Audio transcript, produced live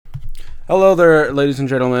Hello there, ladies and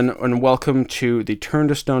gentlemen, and welcome to the Turn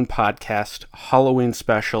to Stone podcast Halloween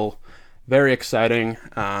special. Very exciting.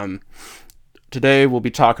 Today we'll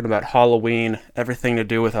be talking about Halloween, everything to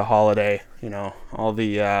do with a holiday. You know, all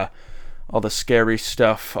the scary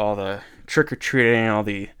stuff, all the trick or treating, all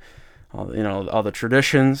the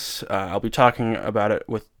traditions. I'll be talking about it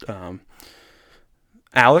with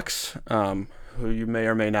Alex, who you may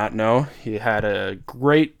or may not know. He had a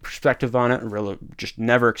great perspective on it. Really, just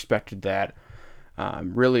never expected that.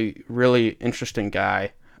 Really, really interesting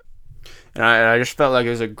guy, and I just felt like it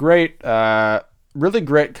was a really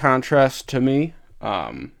great contrast to me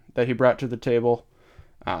that he brought to the table.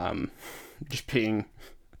 Um, just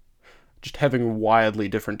having wildly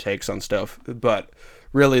different takes on stuff, but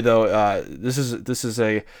really though, this is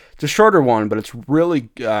it's a shorter one, but it's really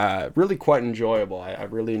quite enjoyable. I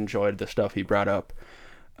really enjoyed the stuff he brought up.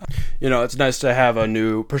 It's nice to have a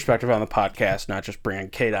new perspective on the podcast, not just bringing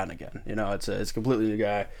Kate on again. It's a completely new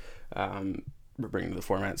guy. We're bringing to the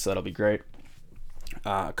format, so that'll be great.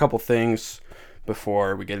 A couple things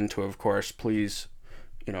before we get into it, of course. Please,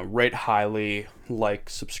 rate highly, like,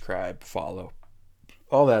 subscribe, follow,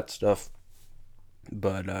 all that stuff.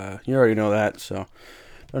 But you already know that, so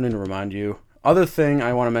don't need to remind you. Other thing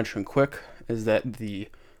I want to mention quick is that the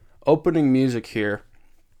opening music here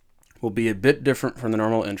will be a bit different from the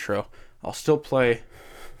normal intro. I'll still play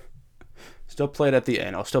it at the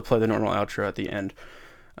end. I'll still play the normal outro at the end,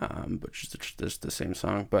 but just the same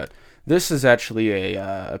song. But this is actually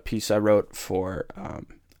a piece I wrote for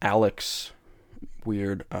Alex,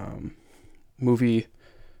 weird movie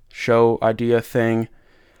show idea thing.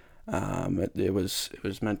 It was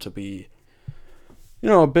meant to be,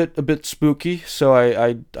 a bit spooky, so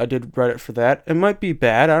I did write it for that. It might be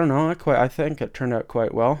bad, I don't know. I think it turned out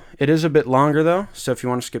quite well. It is a bit longer though, so if you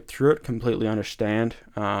want to skip through it, completely understand.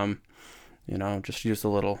 Just use the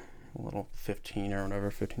little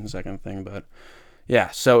 15-second thing. But yeah,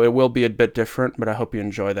 so it will be a bit different, but I hope you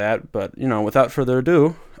enjoy that. But without further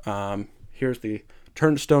ado, here's the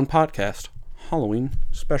Turn to Stone podcast Halloween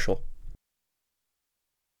special.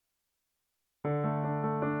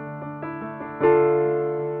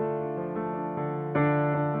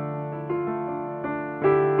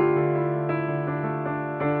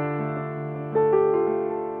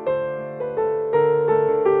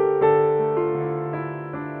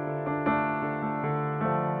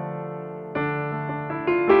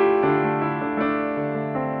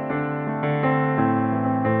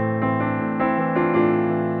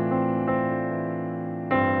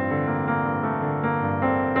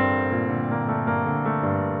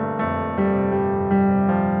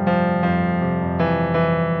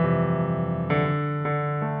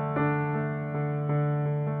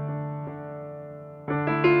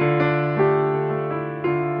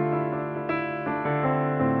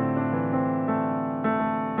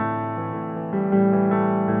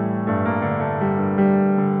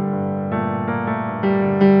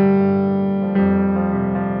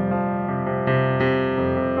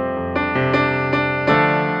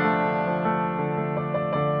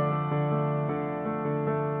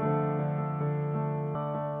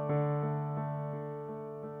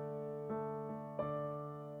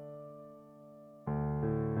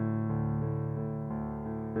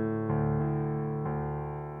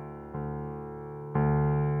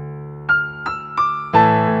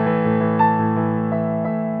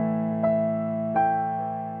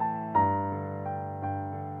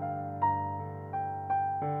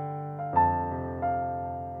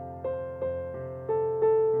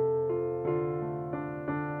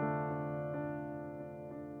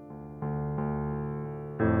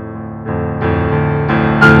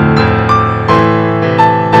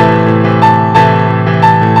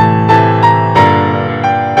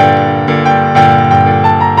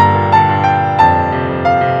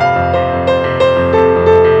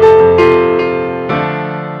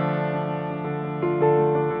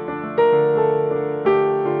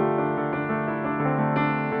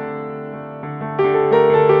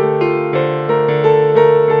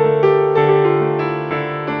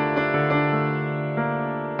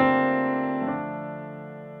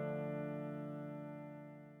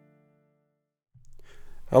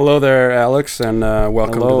 Hello there, Alex, and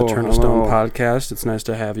welcome to the Turn to Stone podcast. It's nice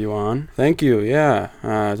to have you on. Thank you. Yeah,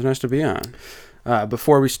 it's nice to be on.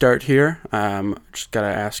 Before we start here, just gotta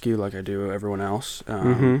ask you, like I do everyone else.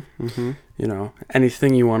 Anything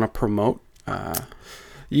you want to promote?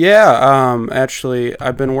 Actually,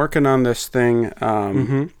 I've been working on this thing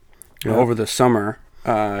over the summer.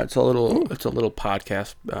 It's a little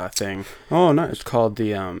podcast thing. Oh, nice. It's called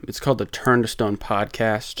the Turn to Stone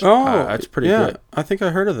podcast. Oh, it's pretty good. I think I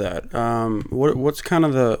heard of that. What's kind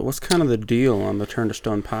of the deal on the Turn to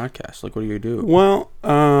Stone podcast? Like, what do you do? Well,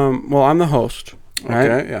 I'm the host, right?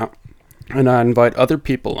 Okay, yeah. And I invite other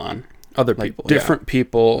people on. Other Like people, different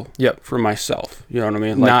people. Yep. For myself, you know what I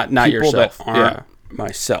mean? Like Not people yourself. that aren't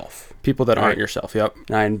myself. people that aren't Right. yourself. Yep.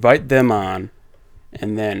 And I invite them on,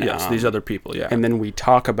 and then Yes, these other people. Yeah. and then we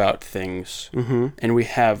talk about things, and we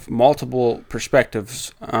have multiple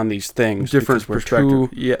perspectives on these things. different because we're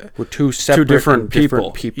perspective. we're two separate different and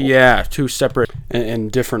people. people. Yeah, two separate.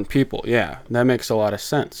 and different people. Yeah, that makes a lot of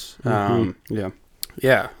sense. Yeah.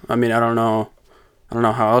 Yeah, I mean, I don't know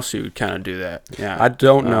how else you would kind of do that. Yeah, I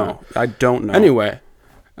don't know. I don't know. Anyway,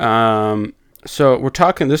 so we're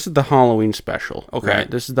talking. This is the Halloween special. Okay. right?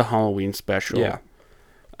 This is the Halloween special. Yeah.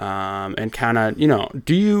 And kind of,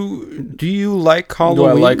 do you like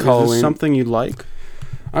Halloween? like Is Halloween? this something you like?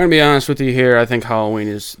 I'm gonna be honest with you here. I think Halloween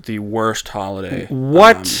is the worst holiday.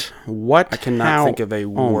 What? What? I cannot How? think of a Oh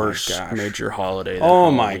my worse gosh. major holiday. Than Oh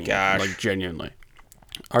my Halloween. gosh. Like genuinely.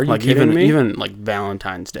 Are you Like kidding me? even like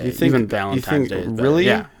Valentine's Day. You think- even you Valentine's think- Day. Is better. really?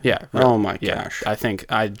 Yeah. Yeah. Oh my Yeah. gosh.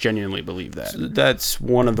 I genuinely believe that. That's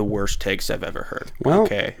one of the worst takes I've ever heard. Well,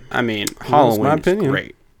 okay. I mean, my Halloween is opinion.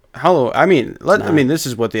 great. I mean, this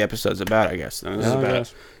is what the episode's about, I guess. This is Yeah, I about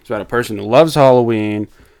guess. it's about a person who loves Halloween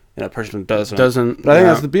and a person who doesn't. But I think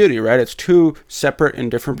that's the beauty, right? It's two separate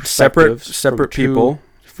and different perspectives. separate from people.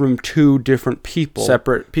 from two different people.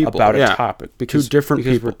 Separate people, about yeah. a topic. Because, Two different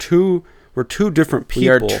because people. We're two different people. We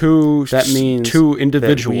are two. That means two that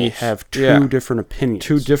individuals. we have two Yeah. different opinions.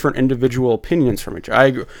 Two different individual opinions from each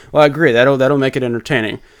other. I agree. That'll make it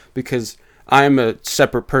entertaining because I'm a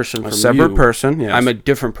separate person from separate you. person. Yes. I'm a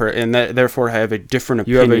different person, and therefore I have a different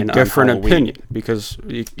You opinion. have a different on Halloween. opinion because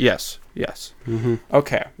yes. Mm-hmm.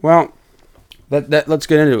 Okay. Well, Let's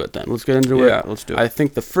get into it then. Let's get into Yeah, it. let's do it. I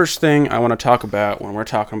think the first thing I want to talk about when we're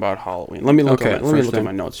talking about Halloween. Let me look Okay, at let me first look thing. at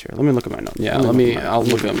my notes here. Let me look at my notes. Yeah, I'll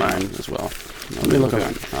look at mine as well. Let me look at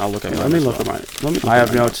mine. I'll look at mine. Let me as look well. at mine. I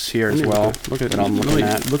have notes here as well. Look at that I'm looking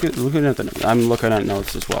at. Looking at the notes. I'm looking at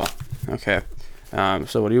notes as well. Okay.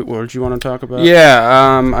 So what did you want to talk about?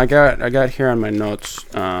 Yeah. I got here on my notes.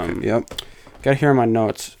 Yep. Got here on my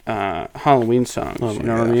notes. Halloween songs. Oh you my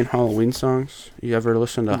know what I gosh. mean? Halloween songs. You ever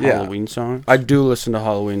listen to Yeah. Halloween songs? I do listen to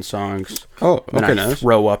Halloween songs. Oh, And okay. I Nice.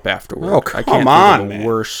 throw up afterward. Oh, I come can't on, think of a man.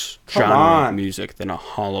 worse Come genre on. of music than a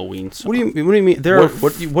Halloween song. What do you mean? There are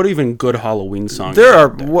What even good Halloween songs? there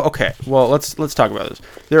are out there? okay. Well, let's talk about this.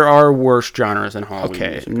 There are worse genres than Halloween.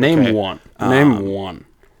 Okay, music, name okay? one. Name one.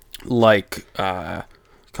 Like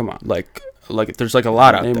Come on. like there's like a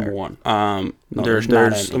lot out Name there. one. No, there's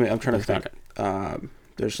there's not any. I'm trying to There's think.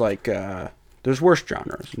 There's like there's worse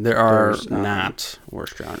genres. There are There's, not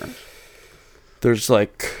worse genres. There's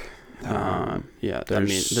like Yeah. I there's-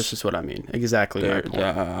 mean, this is what I mean. Exactly. there,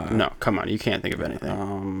 My point. No, come on. You can't think of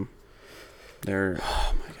anything. there.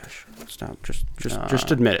 Oh my gosh. Stop.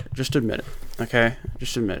 Just Admit it. Just admit it. Okay.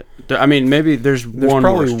 Just admit it. I mean, maybe there's one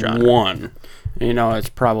probably worse genre. one. You know, it's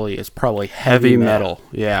probably heavy metal.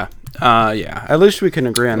 Yeah. Yeah. At least we can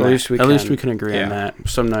agree on At that. least we At least can. we can agree Yeah. on that.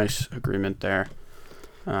 Some nice agreement there.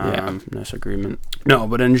 Yeah. Nice agreement. No,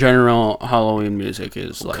 but in general, Halloween music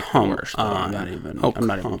is like come the worst. though. on. I'm not even. Oh, I'm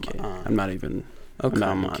not even come kidding. on. I'm not even. Oh, I'm not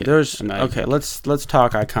come even on. kidding. There's I'm not okay. even- Let's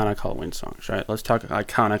talk iconic Halloween songs, right? Let's talk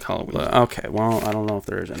iconic Halloween. songs. Okay. Well, I don't know if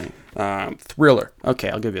there is any. Thriller. Okay,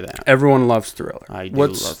 I'll give you that. Everyone loves Thriller. I do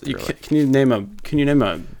What's love you Thriller. ca- Can you name a? Can you name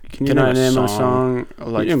a? Can I name a song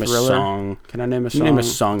like Can you name Thriller? a song? Can I name a Can song? you Name a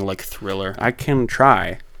song like Thriller. I can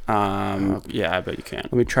try. Yeah, I bet you can.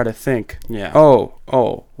 Let me try to think. Yeah.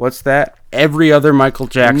 Oh, what's that? Every other Michael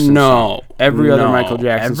Jackson No. song. Every other No. Michael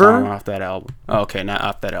Jackson Ever? song off that album. Okay, not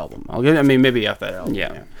off that album. I mean, maybe off that album.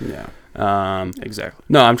 Yeah. Exactly.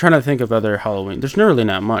 No, I'm trying to think of other Halloween. There's really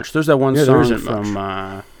not much. There's that one Yeah, there song isn't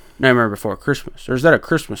from Nightmare Before Christmas. Or is that a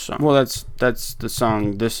Christmas song? Well, That's the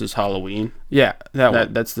song This Is Halloween. yeah, that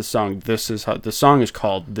one. That's the song the song is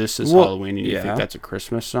called This Is Well, Halloween, and you yeah. think that's a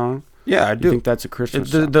Christmas song? Yeah, I You do. think that's a Christmas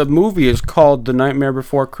The song? the movie is called The Nightmare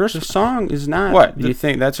Before The Christmas. song is not. What? Do you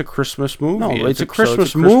think that's a Christmas movie? No, it's a so Christmas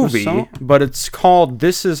Christmas movie, song? but it's called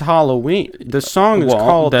This Is Halloween. The song is Well,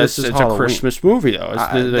 called that's, This Is it's Halloween. a Christmas movie, though. It's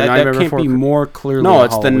the that Nightmare can't Before be more clearly. No, a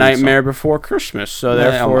it's the Halloween Nightmare song. Before Christmas, so Oh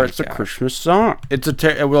therefore my it's a gosh. Christmas song. It's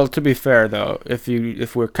a well. To be fair, though,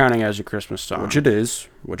 If we're counting as a Christmas song, which it is,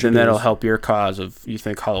 then that'll help your cause of you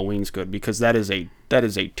think Halloween's good, because that is a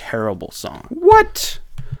terrible song. What?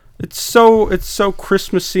 It's so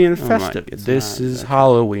Christmassy and Oh my- festive. it's This not is exactly.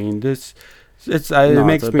 Halloween. This It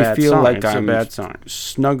makes me feel like it's I'm a bad song.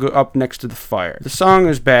 snug up next to the fire. The song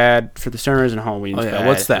is bad for the same reason Halloween's Oh, yeah, bad.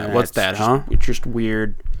 what's that? and What's it's that, just- huh? It's just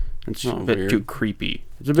weird. It's Oh, a bit weird. too creepy.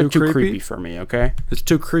 It's a Too bit too creepy? creepy for me, okay? It's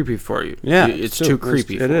too creepy for you. Yeah, It's too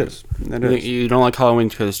creepy. It for is. You. It You is. you don't like Halloween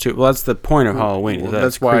because it's too. Well, that's the point of Halloween. Is Well, that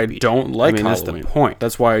that's it's why I creepy. don't like That's Halloween. the point.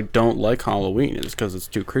 That's why I don't like Halloween. Is because it's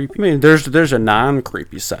too creepy. I mean, there's a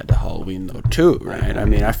non-creepy side to Halloween though too, right? I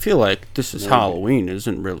mean, I feel like this is Maybe. Halloween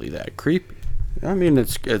isn't really that creepy. I mean,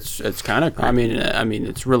 it's kind of. I mean,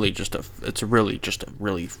 it's really just a really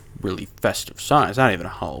festive song. It's not even a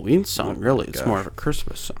Halloween song, really. It's more of a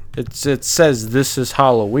Christmas song. It says this is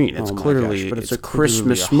Halloween. It's Oh my clearly, gosh, but it's a clearly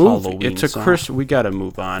Christmas a movie. Halloween It's a song. We gotta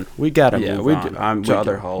move on. We gotta Yeah, move we on do. to We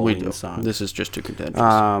other do. Halloween We do. songs. This is just too contentious.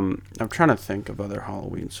 I'm trying to think of other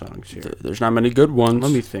Halloween songs here. There's not many good ones.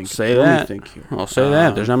 Let me think. Say Let me that. think here. I'll say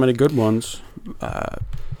that. There's not many good ones.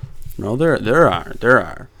 No, there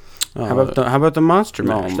are. How about the Monster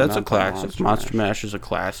no, Mash? That's a not the classic. Monster Monster Mash is a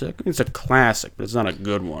classic. It's a classic, but it's not a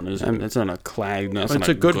good one, is it? It's not a It's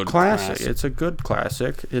a good classic. It's a good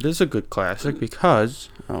classic. It is a good classic because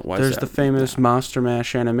there's the famous Monster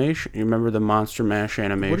Mash animation. You remember the Monster Mash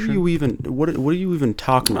animation? What are you even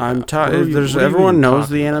talking about? I'm talking. Everyone knows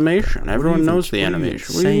the animation. Everyone knows the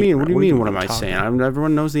animation. What do you mean? What do you mean? What am I talking saying?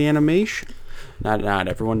 Everyone knows the animation. Not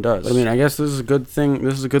everyone does. I mean, I guess this is a good thing.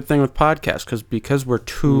 This is a good thing with podcasts because we're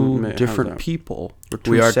two different people.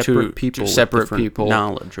 We are separate two people. separate with different people,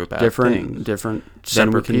 knowledge about different- different. separate Then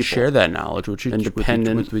we can people. share that knowledge, which is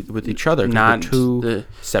Independent, with each other. 'cause not we're two the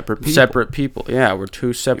separate people. separate people. Yeah, we're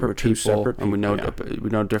two separate two people, separate and we know people, we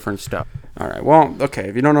know different stuff. All right. Well, okay.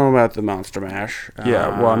 If you don't know about the Monster Mash,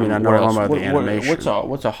 Yeah, well, I mean, I know what all else? about the animation.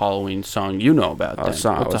 What's a Halloween song you know about? Then?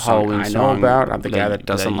 song- What's a a song Halloween I know song about? I'm the guy that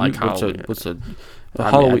doesn't like Halloween. What's a I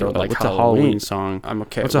mean, Halloween? I don't like what's a Halloween. Halloween song? I'm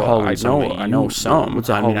okay. What's a well, Halloween song? I know some. What's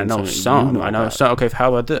a I mean, I Halloween know song that some. you I know about? some. Okay, how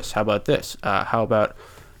about this? How about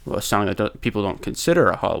a song that people don't consider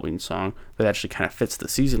a Halloween song, but actually kind of fits the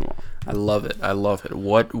season well? I love it.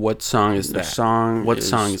 What song is that? The song. What is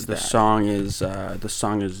song is the that? The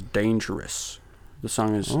song is Dangerous. The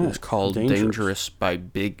song is called Dangerous by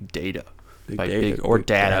Big Data. By Data, Big or Big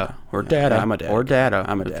Data. Or data. I'm a data. Or data.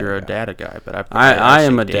 I'm a if data you're a guy. data guy, but I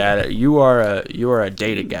am say a data. You are a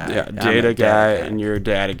data guy. Yeah, I'm data a guy, and you're a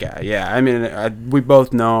data guy. Yeah, I mean, we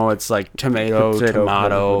both know it's like tomato,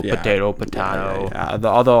 tomato, yeah. potato, potato.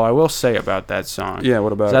 Although I will say about that song. Yeah,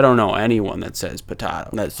 what about 'cause I don't know anyone that says potato.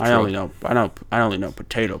 That's I true. only know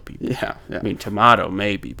potato people. Yeah, yeah. I mean, tomato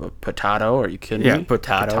maybe, but potato? Are you kidding Yeah, me?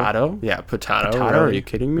 potato. Potato? Yeah, potato. Potato? Really? Are you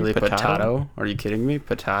kidding me? Really, potato? Are you kidding me?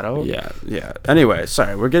 Potato? Yeah. Anyway,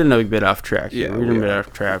 sorry, we're getting a bit off track here. Yeah, we're getting a we bit are.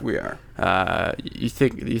 off track. We are. You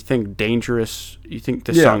think Dangerous? You think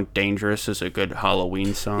the Yeah. song Dangerous is a good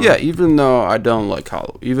Halloween song? Yeah, even though I don't like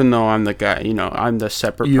Halloween. Even though I'm the guy, I'm the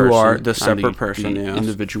separate You person. are the I'm separate person, the yes.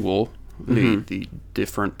 individual, Mhm. the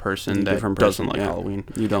different person The that different doesn't person, like yeah. Halloween.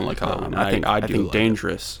 You don't like Halloween. I think I do think like it.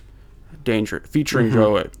 Dangerous. Featuring Mhm.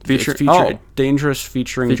 Joy Wave. Feature- It's oh. Dangerous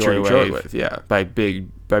featuring Featuring Joy Joy Wave. Wave, yeah. By Big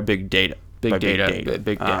Data. Big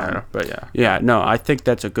Data. But yeah. Yeah, no, I think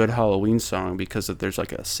that's a good Halloween song because there's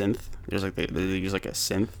like a synth. There's like they use like a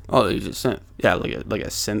synth. Oh, they use a synth. Yeah, like a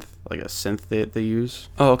synth they use.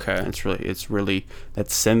 Oh, okay. It's really that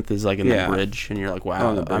synth is like in Yeah. the bridge, and you're like, Oh, wow,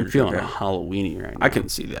 in the I'm bridge, feeling okay. Halloweeny right now. I can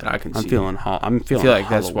see that. I can see. I'm feeling I feel like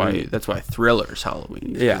Halloween. that's why Thriller's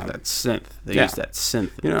Halloween. Yeah, that synth. They Yeah. use that synth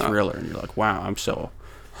in You know- Thriller, and you're like, wow, I'm so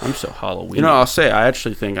Halloween. I'll say I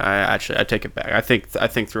take it back. I think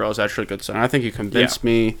Thriller's actually a good song. I think you convinced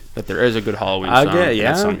me that there is a good Halloween I song. get- and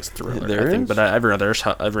yeah. that song is Thriller. There I think, is? but every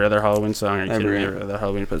other Halloween song. Are you kidding me? Every other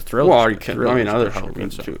Halloween, but Thriller. Well, are you kidding? I mean, other Halloween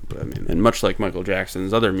songs song. too. But I mean, And much like Michael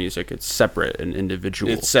Jackson's other music, it's separate and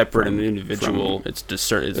individual. It's separate and individual. It's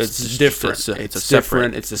different. it's different. It's It's a different.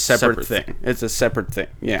 separate. It's a separate thing. It's a separate thing.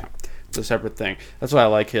 Yeah. It's a separate thing. That's why I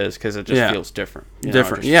like his because it just Yeah. feels different.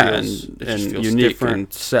 Different. It just Yeah, feels- and it just feels unique different,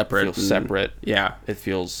 and separate. Feels separate. Yeah. It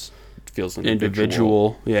feels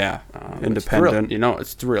Individual. Yeah. It's Independent. Thriller.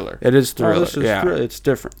 It's Thriller. It is Thriller. This is yeah. It's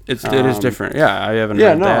different. It is different. Yeah. I haven't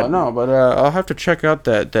Yeah, heard that. but I'll have to check out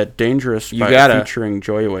that Dangerous You gotta. featuring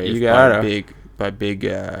Joywave. You gotta. by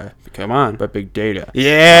big Come on. by Big Data.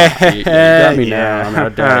 Yeah. You got me yeah. now. I'm not a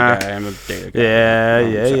data guy. I'm a data guy.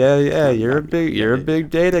 Yeah. You're a big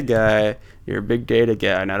data guy. You're a big data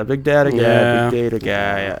guy, not a big data guy. Yeah. Big data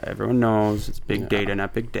guy. Everyone knows it's big Yeah. data,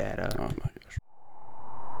 not big data. Oh my gosh.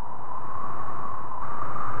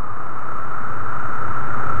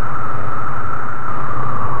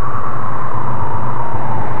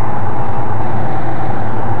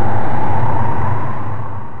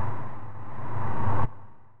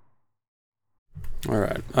 All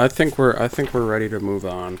right. I think we're ready to move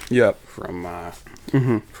on. Yep.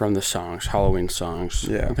 From the songs, Halloween songs.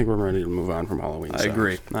 Yeah. I think we're ready to move on from Halloween songs.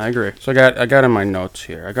 I agree. So I got in my notes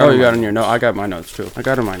here. You got in your note? I got my notes too. I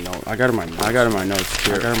got in my notes here. I got in my notes.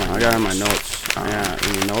 Yeah,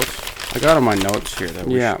 in your notes. I got in my notes here that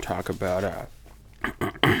we should talk about.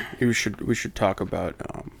 We should talk about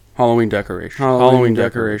Halloween decorations. Halloween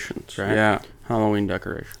decorations, right? Yeah. Halloween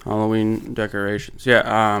decorations.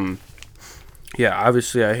 Yeah. Yeah.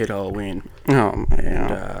 Obviously, I hate Halloween. Oh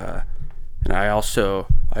man. And I also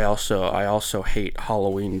hate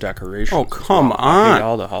Halloween decorations. Oh, come on! I hate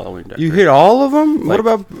all the Halloween decorations. You hate all of them? What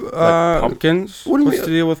about pumpkins? What's the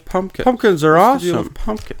deal with pumpkins? Pumpkins are awesome.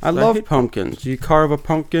 Pumpkins. I love pumpkins. You carve a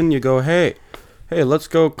pumpkin. You go, hey, let's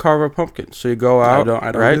go carve a pumpkin. So you go out.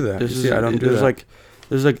 I don't do that. I don't do that.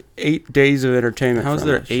 There's like 8 days of entertainment. How's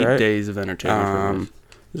there 8 days of entertainment?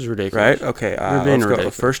 This is ridiculous. Right? Okay. Let's go. The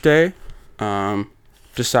first day.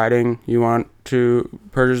 Deciding you want to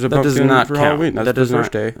purchase a pumpkin for Halloween. That's the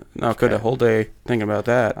first day. Okay. Spend a whole day thinking about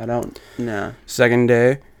that. No. Second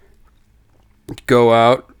day, go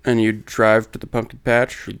out and you drive to the pumpkin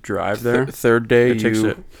patch. You drive there. Third day, it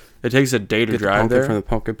takes a day to drive there from the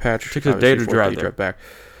pumpkin patch. It takes a day to drive there. Back.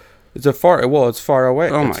 It's far away.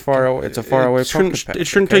 Oh my! It's a far away pumpkin patch. It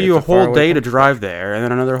shouldn't take you a whole day to drive there, and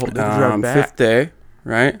then another whole day to drive back. Fifth day,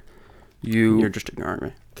 right? You're just ignoring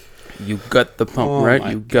me. You gut the pumpkin,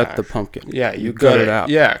 right? You gut the pumpkin. Yeah, you gut it out.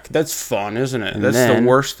 Yeah, that's fun, isn't it? And that's the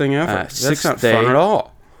worst thing ever. That's not fun at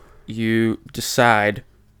all. You decide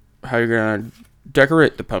how you're gonna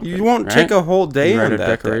decorate the pumpkin. You won't take a whole day on that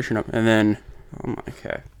decoration up, and then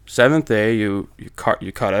seventh day you cut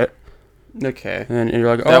it. Okay. And then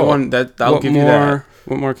you're like, I'll give you that.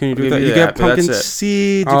 What more can you do? You get pumpkin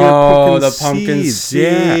seeds. The pumpkin seeds.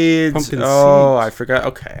 Yeah. Pumpkin seeds. I forgot.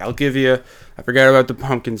 Okay, I'll give you. I forgot about the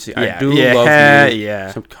pumpkin seeds. I do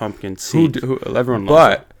love some pumpkin seeds. Everyone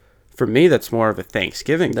loves But for me, that's more of a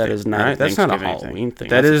Thanksgiving thing. Is not. Right? That's not a Halloween thing.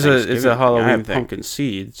 It's a Halloween I have thing. Pumpkin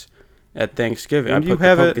seeds at Thanksgiving. And I put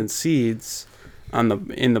the pumpkin seeds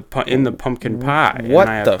in the pumpkin pie.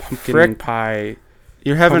 What the pumpkin pie?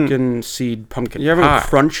 You're having pumpkin seed pumpkin. You're having pie.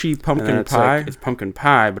 crunchy pumpkin pie. It's pumpkin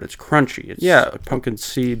pie, but it's crunchy. It's pumpkin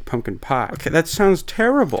seed pumpkin pie. Okay, that sounds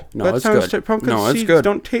terrible. No, it's good. Pumpkin seeds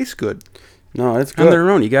don't taste good. No, it's good. On their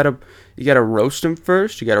own, you gotta roast them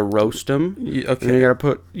first. You gotta roast them. Okay. And you gotta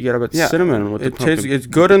put cinnamon with the pumpkin. It's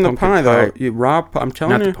good in the pie though. I'm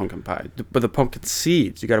telling you. Not the pumpkin pie, but the pumpkin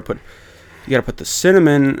seeds. You gotta put the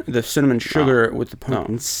cinnamon sugar with the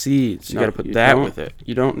pumpkin seeds. You gotta put that with it.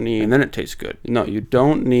 You don't need, and then it tastes good. No, you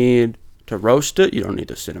don't need to roast it. You don't need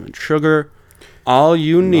the cinnamon sugar. All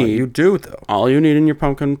you need, you do though. All you need in your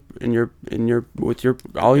pumpkin,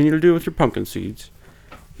 all you need to do with your pumpkin seeds,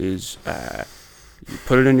 is you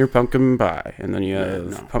put it in your pumpkin pie, and then you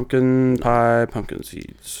have pumpkin pie, pumpkin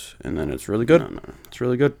seeds, and then it's really good. It's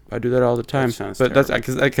really good. I do that all the time. But that's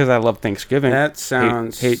because I love Thanksgiving. That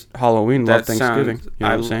sounds hate Halloween. Love Thanksgiving. You know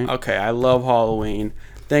what I'm saying? Okay, I love Halloween.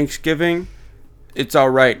 Thanksgiving, it's all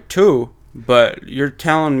right too. But you're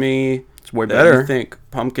telling me it's way better. You think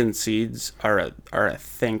pumpkin seeds are a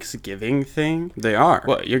Thanksgiving thing? They are.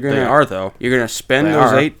 What they are though. You're gonna spend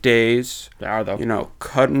those 8 days. They are though. You know,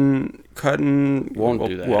 cutting. Won't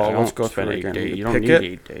do that. Well, let's go through it again. You don't need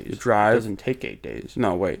 8 days. You drive. It doesn't take 8 days.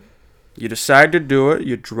 No, wait. You decide to do it.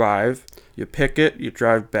 You drive. You pick it. You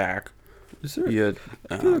drive back. Is there?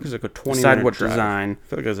 I feel like it's like a 20-minute decide what drive. Design. I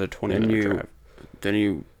feel like it's a 20-minute drive. Then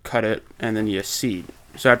you cut it, and then you seed.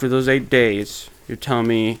 So after those 8 days, you're telling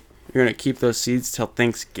me you're gonna keep those seeds till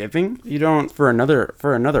Thanksgiving? You don't for another.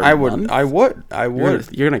 I would.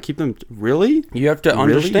 You're gonna keep them really? You have to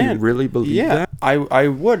understand. You really believe that? I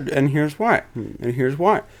would, and here's why.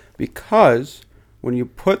 Because when you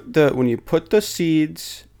put the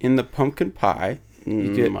seeds in the pumpkin pie,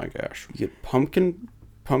 you get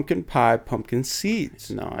pumpkin pie, pumpkin seeds.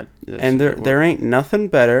 No, there ain't nothing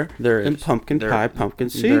better than pumpkin pie, pumpkin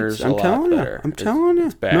seeds. I'm telling you. I'm telling you.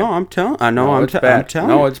 It's bad. No, I'm telling. I know. I'm telling. I'm telling.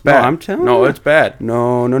 No, it's bad. No, I'm telling. No, you. it's bad.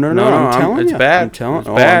 No. I'm telling you. It's bad. I'm telling. It's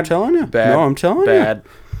bad. I'm telling you. Bad. No, I'm telling bad.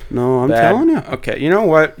 you. No, I'm telling you. Okay, you know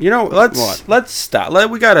what? Let's stop.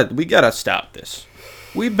 We gotta stop this.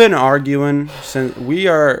 We've been arguing since we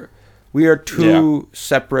are two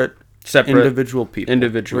separate individual people.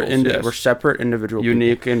 Individuals. We're separate individual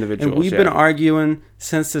unique people. individuals. And we've been arguing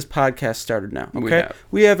since this podcast started now. Okay?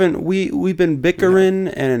 We've been bickering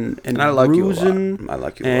and I like bruising. You a lot. I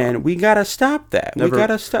like you and we gotta stop that. We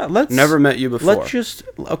gotta stop. Never met you before. Let's just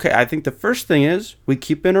I think the first thing is we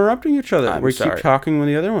keep interrupting each other. We keep talking when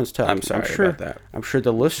the other one's talking. I'm sorry about that. I'm sure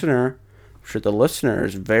the listener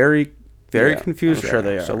is very confused. I'm sure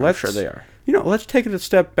they are. So I'm sure they are. let's take it a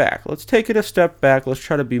step back. Let's take it a step back. Let's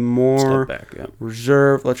try to be more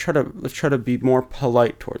reserved. Let's try to be more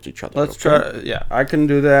polite towards each other. Let's try. Yeah, I can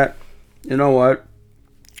do that. You know what?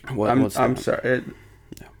 I'm sorry.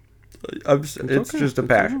 It's just a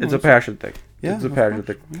passion. It's a passion thing. Yeah, it's a passion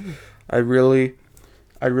thing. Yeah. I really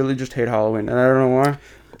just hate Halloween, and I don't know why.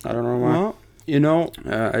 Well,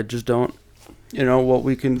 I just don't. What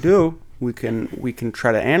we can do, we can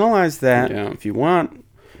try to analyze that if you want.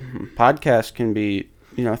 Podcast can be,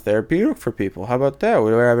 therapeutic for people. How about that?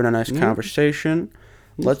 We're having a nice conversation.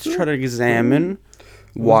 Let's try to examine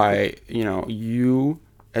why, you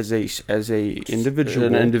as a individual,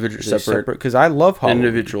 separate. Because I love Halloween.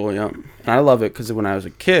 Individual, yeah. And I love it because when I was a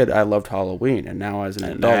kid, I loved Halloween, and now as an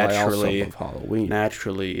adult, I also love Halloween.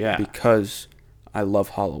 Naturally, yeah. Because I love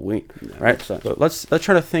Halloween, right? So let's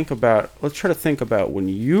try to think about when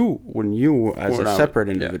you as a separate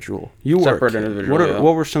individual, you were separate individual.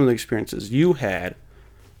 What were some of the experiences you had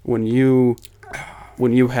when you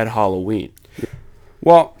had Halloween?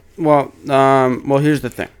 Well, here's the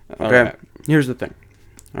thing. Okay, right. Here's the thing.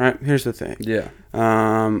 All right, here's the thing. Yeah.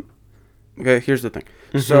 Okay, here's the thing.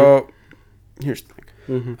 Mm-hmm. So, here's the thing.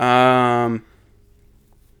 Mm-hmm.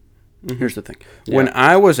 Here's the thing. Yeah. When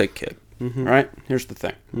I was a kid. Mm-hmm. All right. Here's the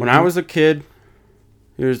thing. When I was a kid,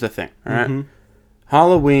 here's the thing. All right. Mm-hmm.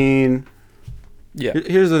 Halloween. Yeah.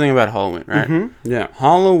 Here's the thing about Halloween. Right. Mm-hmm. Yeah.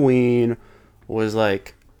 Halloween was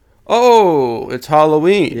like, oh, it's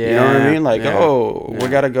Halloween. Yeah. You know what I mean? Like, we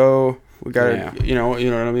gotta go. We gotta, you know what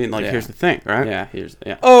I mean? Like, here's the thing, right? Yeah.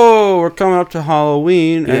 Oh, we're coming up to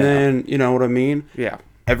Halloween, and then you know what I mean? Yeah.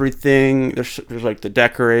 Everything there's like the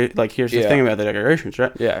decorate. Like, here's the thing about the decorations,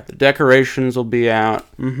 right? Yeah. The decorations will be out,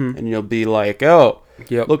 and you'll be like, oh,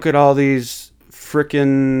 look at all these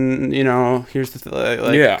freaking, here's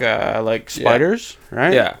the like spiders,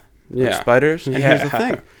 right? Yeah. Like spiders. And here's the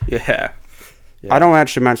thing. Yeah. I don't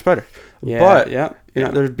actually mind spiders. But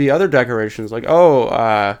there'd be other decorations like,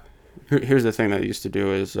 here's the thing that they used to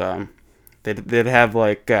do is they'd have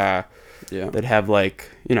like they'd have like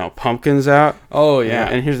pumpkins out. Oh yeah.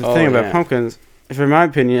 And here's the thing about pumpkins. If in my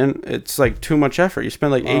opinion, it's like too much effort. You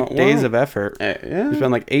spend like 8 days of effort. You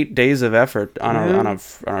spend like 8 days of effort on a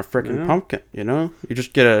freaking pumpkin. You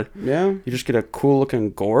just get a cool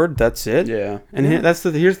looking gourd. That's it. Yeah. And here's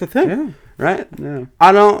the thing. Yeah. Right? Yeah.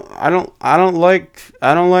 I don't like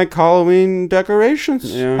Halloween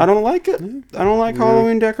decorations. Yeah. I don't like it. I don't like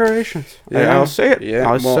Halloween decorations. Yeah. I'll say it. Yeah.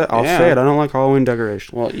 I'll say it. I don't like Halloween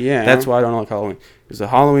decorations. Well, yeah. That's why I don't like Halloween. It's the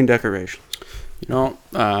Halloween decorations.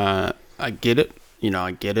 I get it.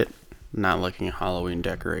 I get it. Not liking a Halloween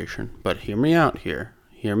decoration, but hear me out here.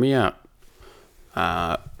 Hear me out.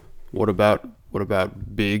 What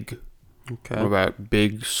about big? Okay. What about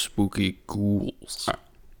big spooky ghouls?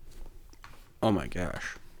 Oh my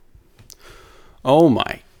gosh. Oh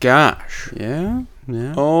my gosh. Yeah.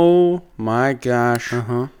 Yeah. Oh my gosh.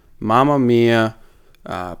 Mamma Mia,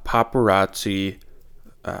 paparazzi,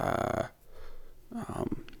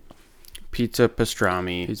 pizza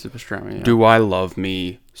pastrami. Yeah. Do I love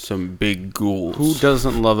me some big ghouls? Who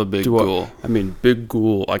doesn't love a big ghoul? I mean, big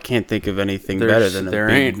ghoul. I can't think of anything better than a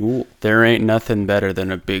big ghoul. There ain't nothing better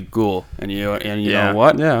than a big ghoul. And you know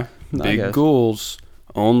what? Yeah. Big ghouls.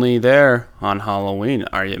 Only there on Halloween.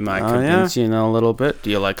 Am I convincing a little bit? Do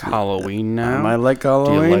you like Halloween now? I might like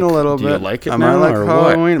Halloween a little bit. Do you like it I now? might like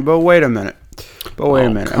Halloween, what? But wait a minute.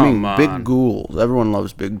 Come on. Big ghouls. Everyone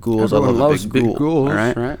loves big ghouls. Everyone loves big ghouls,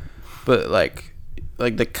 right? But like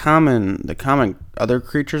the common other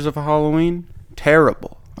creatures of Halloween,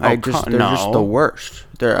 terrible. They're just the worst.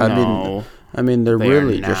 They're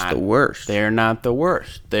really just the worst. They're not the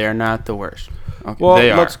worst. They're not the worst. Okay. Well,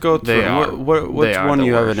 let's go through. What's one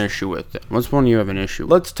you have an issue with? What's one you have an issue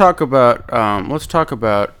with? Let's talk about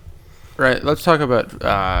Frankenstein, right? Let's talk about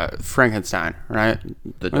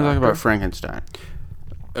Frankenstein.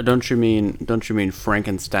 Don't you mean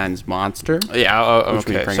Frankenstein's monster? Yeah.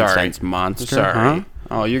 Okay. Frankenstein's monster. Sorry. Huh?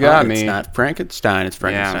 Oh, you got me. It's not Frankenstein. It's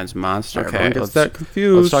Frankenstein's monster. Okay. Everyone gets that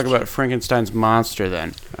confused. Let's talk about Frankenstein's monster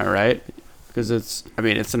then. All right. Because it's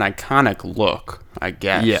an iconic look, I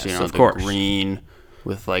guess. Yes, of course. Green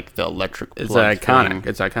with like the electric. It's iconic.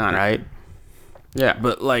 It's iconic, right? Yeah,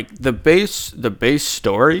 but like the base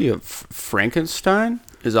story of Frankenstein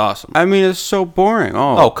is awesome. I mean, it's so boring.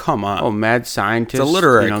 Oh, come on. Oh, mad scientist. It's a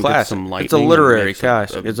literary classic. It's a literary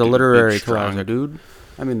classic. It's a literary classic, dude.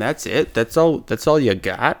 I mean, that's it. That's all you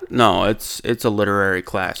got. No, it's a literary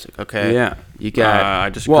classic. Okay. Yeah. You got. I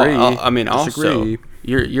disagree. Well, also,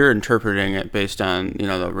 you're interpreting it based on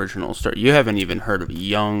the original story. You haven't even heard of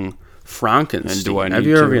Young Frankenstein. Have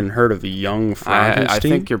you ever even heard of Young Frankenstein? I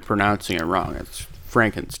think you're pronouncing it wrong. It's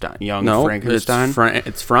Frankenstein. Frankenstein.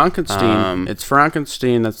 It's Frankenstein. It's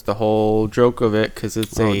Frankenstein. That's the whole joke of it, because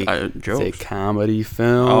it's a comedy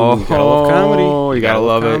film. Oh, you gotta love comedy. You gotta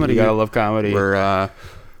love it. You gotta love comedy.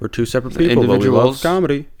 We're two separate people, but we love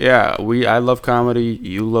comedy. Yeah, I love comedy.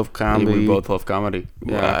 You love comedy. We both love comedy.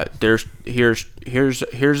 Yeah.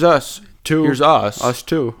 Here's us. Two. Here's us. Us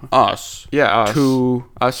two. Us. Yeah, us.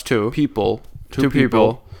 Us two. People. Two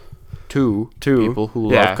people. Two people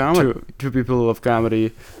who love comedy. Two people who love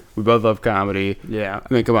comedy. We both love comedy. Yeah.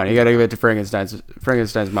 I mean, come on. You got to give it to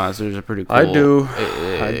Frankenstein's monsters are pretty cool. I do.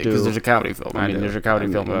 Because there's a comedy film. There's a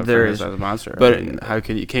comedy film about Frankenstein's monster. But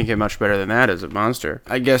you can't get much better than that as a monster.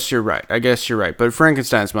 I guess you're right. But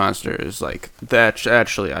Frankenstein's monster is like, that's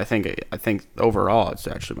actually, I think overall, it's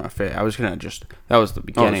actually my favorite. I was going to that was the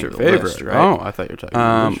beginning of the favorite, list, right? Oh, I thought you were talking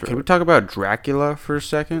about Can we talk about Dracula for a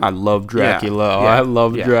second? I love Dracula. I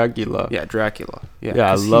love Dracula. Yeah, Dracula.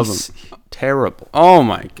 Yeah, I love him. Terrible. Oh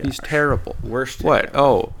my god, he's terrible. Worst. What?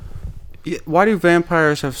 Oh, why do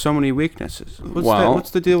vampires have so many weaknesses?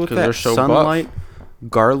 What's the deal with that? They're so sunlight,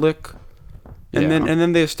 garlic, and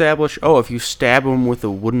then they establish. Oh, if you stab them with a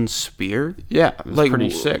wooden spear, that's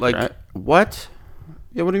pretty sick. Right? What?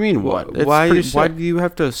 Yeah, what do you mean? What? Why do you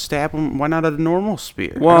have to stab them? Why not a normal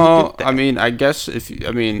spear? Well, I mean, I guess I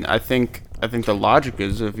think the logic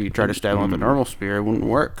is if you try to stab them with a normal spear, it wouldn't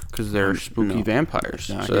work because they're spooky vampires.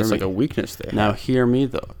 No, so that's like a weakness there. Now hear me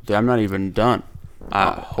though. I'm not even done.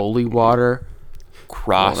 Holy water,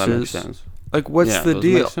 crosses. Well, that makes sense. Like, what's the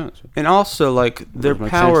deal? And also, like, their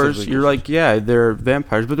powers, you're like, yeah, they're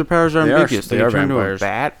vampires, but their powers are ambiguous. They are turn vampires. into a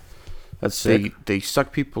bat. That's sick. They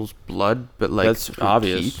suck people's blood, but like that's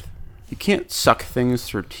obvious. Teeth. You can't suck things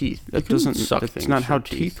through teeth. That's not how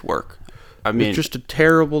teeth work. I mean, it's just a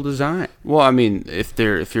terrible design. Well, I mean, if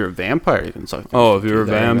you're a vampire, you can suck. If you're a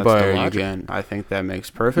vampire, you can. I think that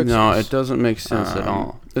makes perfect sense. No, it doesn't make sense at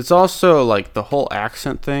all. It's also like the whole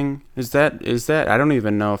accent thing. Is that? I don't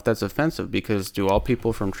even know if that's offensive, because do all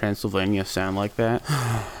people from Transylvania sound like that?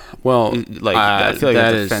 Well, I feel like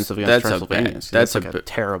that's offensive against Transylvanians. That's like a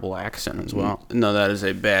terrible accent as well. No, that is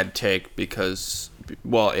a bad take because,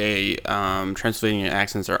 Transylvanian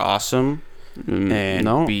accents are awesome,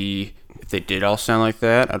 and B, if they did all sound like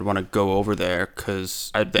that, I'd want to go over there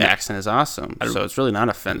because the accent is awesome. So it's really not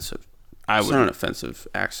offensive. It's not an offensive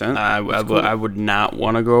accent. I would not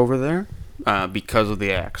want to go over there because of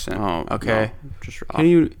the accent. Oh, okay. No, can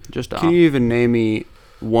you even name me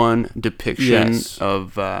one depiction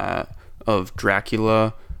of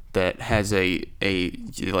Dracula that has a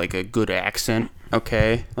good accent?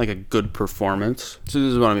 Okay, like a good performance. So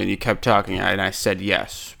this is what I mean. You kept talking, and I said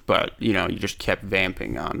yes, but you just kept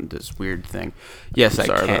vamping on this weird thing. Yes, I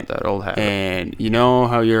sorry can. about that old habit. And you know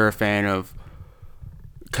how you're a fan of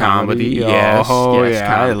comedy? Yes, comedy.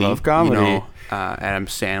 I love comedy. Adam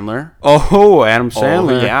Sandler. Oh, Adam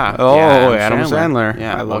Sandler. Adam Sandler.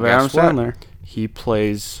 Yeah, I love Adam Sandler. He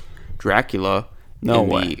plays Dracula. No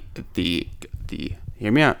way. The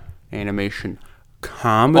hear me out. Animation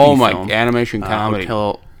comedy. Oh my! Film. Animation comedy.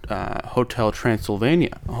 Hotel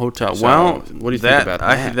Transylvania. Hotel. So, well, what do you think about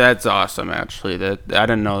that? That's awesome, actually. I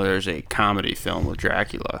didn't know there's a comedy film with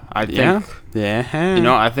Dracula. I think. Yeah.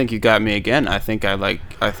 I think you got me again. I think I like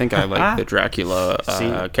the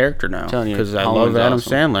Dracula character now because I love Adam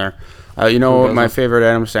Sandler. You know what my favorite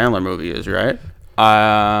Adam Sandler movie is, right?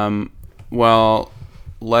 Well,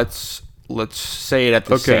 let's say it at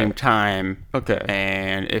the same time. Okay.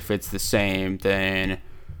 And if it's the same, then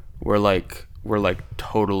we're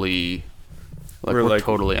totally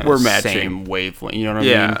totally on the matching. Same wavelength. You know what I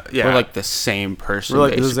mean? Yeah. We're like the same person. We're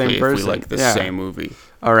like the same person. If we like the same movie.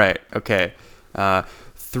 All right. Okay.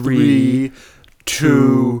 3,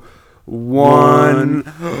 2,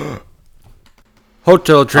 1.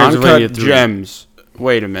 Hotel Transylvania. Uncut Gems.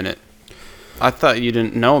 Wait a minute. I thought you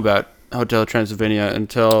didn't know about Hotel Transylvania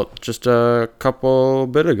until just a couple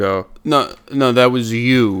bit ago. No, that was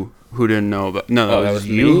you who didn't know about. No, that was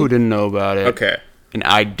you who didn't know about it. Okay. And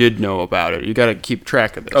I did know about it. You got to keep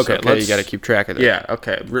track of this. Okay, you got to keep track of this. Yeah.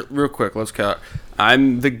 Okay. Real quick, let's count.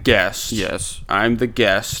 I'm the guest. Yes. I'm the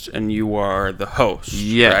guest, and you are the host.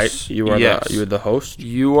 Yes. Right? You are the host.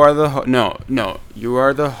 You are the No. You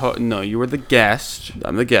are the No. You are the guest.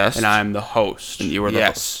 I'm the guest, and I'm the host. And you are the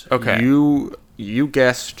host. Okay. You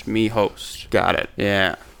guest, me host. Got it.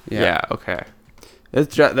 Yeah. Okay.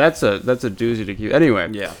 That's a doozy to keep.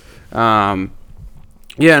 Anyway. Yeah.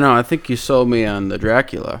 Yeah, no, I think you sold me on the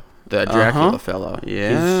Dracula. That Dracula fellow.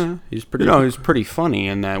 Yeah. He's pretty he's pretty funny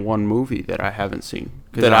in that one movie that I haven't seen.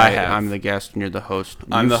 That I have. I'm the guest and you're the host.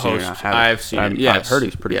 I'm the host. I've seen it. I've heard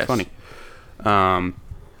he's pretty funny.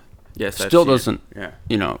 still doesn't,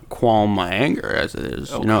 qualm my anger as it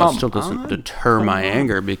is. Oh, it still doesn't deter my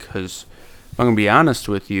anger because, if I'm gonna be honest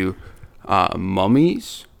with you,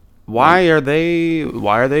 mummies. Why are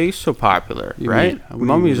they so popular? Right?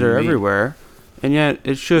 Mummies are everywhere, and yet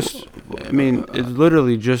it's just. I mean, it's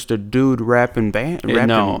literally just a dude wrapped in Band-Aids.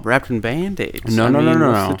 No. What's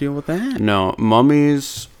the deal with that? No,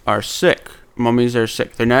 mummies are sick.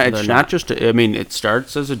 They're not. It's not just. It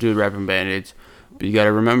starts as a dude wrapped in Band-Aids, but you got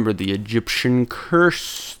to remember the Egyptian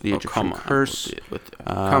curse. Come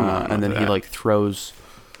on. And then he throws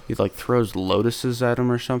lotuses at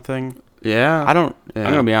him or something. Yeah. I'm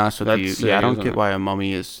gonna be honest with you. Yeah, I don't get why a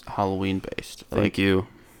mummy is Halloween based. Thank you.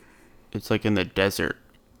 It's like in the desert,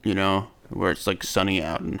 where it's like sunny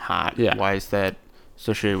out and hot. Yeah. Why is that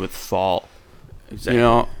associated with fall?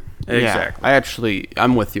 Exactly. Exactly.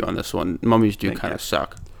 I'm with you on this one. Mummies do kind of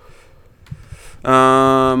suck.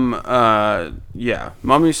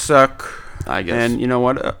 Mummies suck. I guess. And you know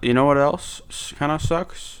what else kind of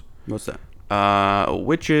sucks? What's that?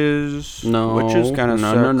 Witches. No. Witches kind of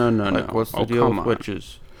suck. No. What's the deal with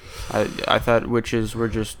witches? I thought witches were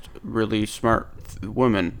just really smart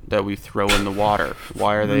women that we throw in the water.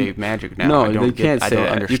 Why are they magic now? No, they can't say that. I don't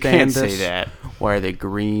understand. You can't say that. Why are they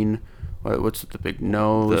green? What's with the big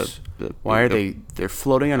nose? Why are they're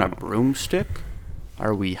floating on a broomstick?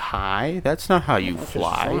 Are we high? That's not how you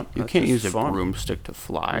fly. You can't use a broomstick to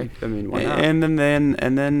fly. I mean, why not? And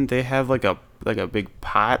then they have like a big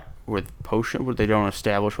pot with potion where they don't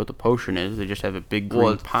establish what the potion is. They just have a big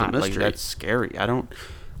green pot. Like, that's scary. I don't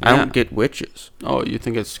get witches. Oh, you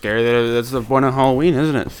think it's scary? That's the point of Halloween,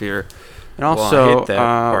 isn't it? Fear. And also,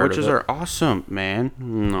 witches are awesome, man.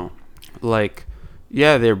 No.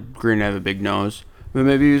 They're green and have a big nose. But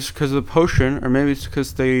maybe it's because of the potion, or maybe it's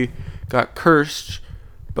because they got cursed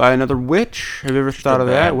by another witch. Have you ever thought of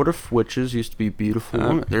that? What if witches used to be beautiful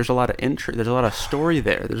women? There's a lot of there's a lot of story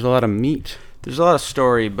there. There's a lot of meat. There's a lot of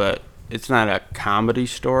story, but it's not a comedy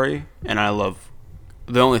story. And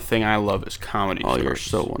the only thing I love is comedy stories. You're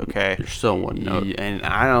so one. Okay, you're so one note. And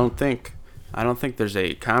I don't think there's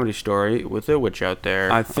a comedy story with a witch out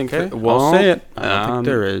there. I think. Okay? Say it. I don't think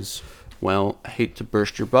there is. Well, I hate to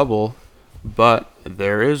burst your bubble, but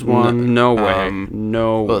there is one. No way.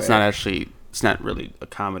 No way. Well, it's not actually. It's not really a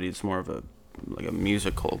comedy. It's more of a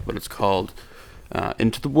musical. But it's called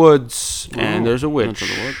Into the Woods, and there's a witch. Into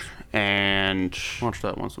the Woods. And watch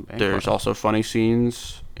that once. There's also funny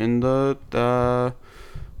scenes in the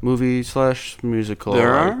movie/musical.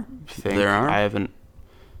 There are.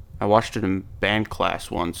 I watched it in band class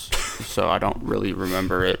once, so I don't really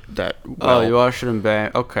remember it that well. Oh, you watched it in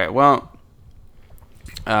band? Okay, well,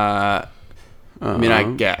 I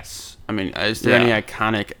guess. Is there any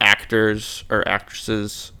iconic actors or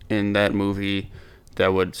actresses in that movie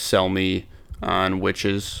that would sell me on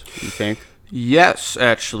witches, you think? Yes,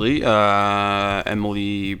 actually.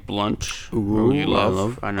 Emily Blunt, who you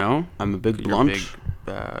love. I know. I'm a big Blunt.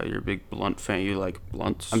 You're a big Blunt fan. You like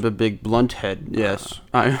blunts. I'm a big Blunt head. Yes.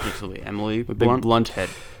 Basically, Emily. A big Blunt head.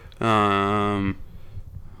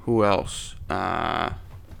 Who else?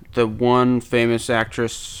 The one famous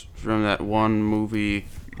actress from that one movie.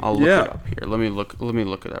 I'll look it up here. Let me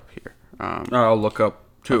look it up here. I'll look up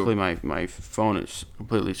too. Luckily, my phone is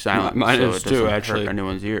completely silent. Mine so is it too. Hurt Actually,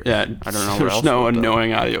 anyone's ears. Yeah. I don't know. There's no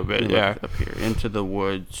annoying audio bit. Yeah. Up here, Into the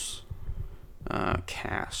Woods,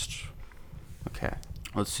 cast. Okay.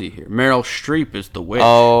 Let's see here. Meryl Streep is the witch.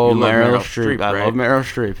 Oh, Meryl Streep. Right? I love Meryl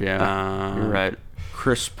Streep. Yeah. You're right.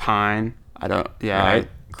 Chris Pine. I don't. Yeah. Right.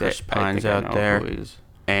 Chris Pine's out there.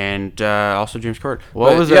 And also James Corden.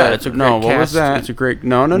 What was that? Yeah, it's a great cast. What was that? It's a great.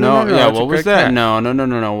 No. Yeah, what was that? No.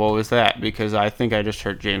 What was that? Because I think I just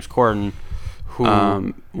heard James Corden, who,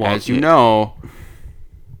 as you know,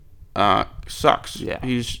 sucks. Yeah.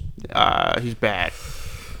 He's bad.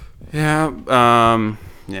 Yeah.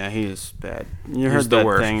 Yeah, he is bad. You heard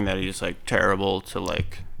that thing that he's terrible to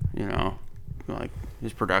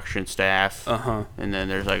his production staff. And then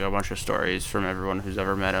there's a bunch of stories from everyone who's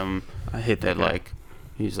ever met him. I hate that.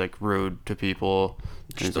 He's rude to people.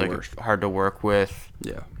 He's hard to work with.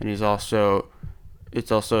 Yeah. And it's also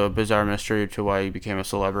a bizarre mystery to why he became a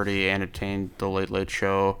celebrity and attained the Late Late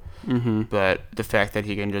Show. Mm-hmm. But the fact that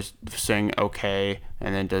he can just sing okay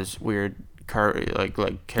and then does weird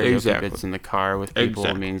karaoke bits in the car with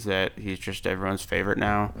people means that he's just everyone's favorite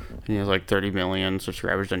now. And he has 30 million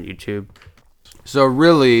subscribers on YouTube. So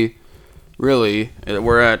really,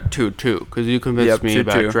 we're at 2-2 because you convinced me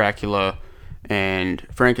about 2-2. Dracula and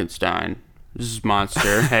Frankenstein. This is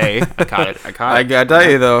Monster. Hey, I caught it. I doubt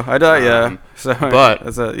you though. I doubt you. So, but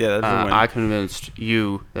that's a win. I convinced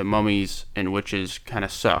you that mummies and witches kind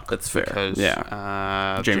of suck. That's fair. Because,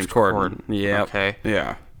 James Corden. Yeah. Okay.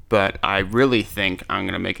 Yeah. But I really think I'm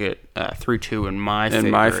gonna make it 3-2 in my favor.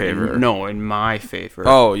 In my favor. No, in my favor.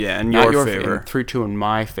 Oh yeah, in your favor. 3-2 in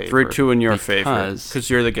my favor. 3-2 in your favor. Because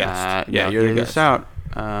you're the guest. You're the guest. Out.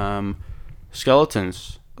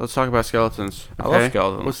 Skeletons. Let's talk about skeletons. Okay? I love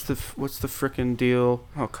skeletons. What's the frickin' deal?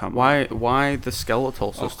 Oh come on. Why the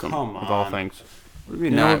skeletal system of all things? What do you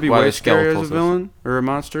mean? That would be way scary as a villain or a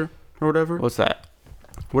monster or whatever. What's that?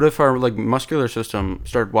 What if our muscular system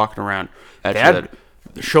started walking around?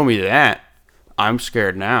 Show me that. I'm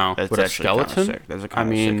scared now. That's but a skeleton? Sick. That's a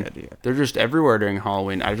kind of sick idea. They're just everywhere during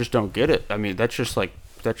Halloween. I just don't get it. I mean, that's just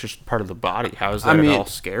part of the body. How is that at all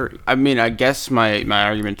scary? I mean, I guess my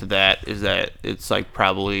argument to that is that it's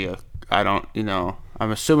probably I'm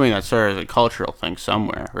assuming that started as a cultural thing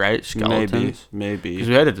somewhere, right? Skeletons? Maybe. Because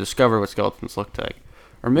we had to discover what skeletons looked like.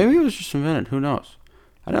 Or maybe it was just invented. Who knows?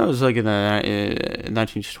 I know it was in the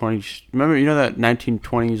 1920s. Remember, that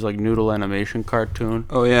 1920s noodle animation cartoon?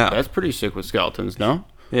 Oh, yeah. That's pretty sick with skeletons, no?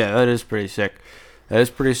 Yeah, that is pretty sick. That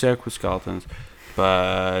is pretty sick with skeletons.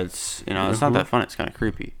 But, it's not that fun. It's kind of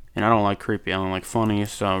creepy. And I don't like creepy. I don't like funny.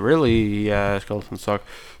 So, really, skeletons suck.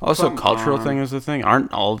 Also, cultural thing is the thing.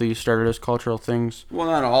 Aren't all these started as cultural things? Well,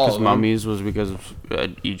 not all. Because mummies was because of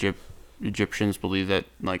Egyptians believe that,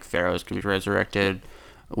 pharaohs can be resurrected.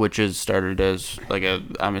 Witches started as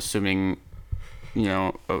I'm assuming,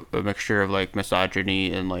 a mixture of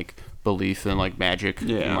misogyny and belief in magic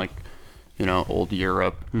in old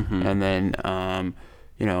Europe, and then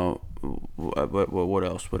what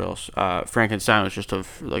else? Frankenstein was just a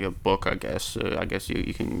book, I guess. I guess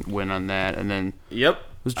you can win on that, and then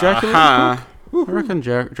was Dracula a book? I reckon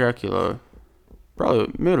Dracula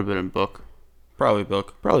probably would have been a book. Probably a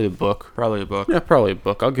book. Yeah, probably a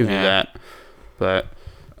book. I'll give you that, but.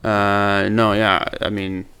 No, yeah, I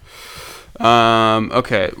mean,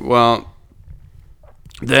 okay, well,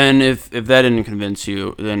 then if that didn't convince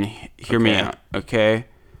you, then hear me out, okay?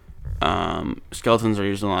 Skeletons are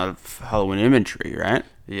used in a lot of Halloween imagery, right?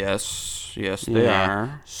 Yes, they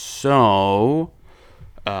are. So,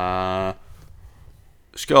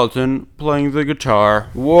 skeleton playing the guitar.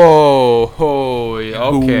 Whoa,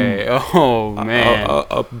 okay, oh, man.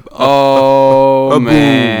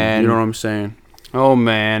 Man. You know what I'm saying? Oh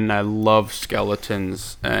man, I love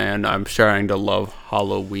skeletons, and I'm starting to love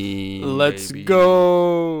Halloween. Let's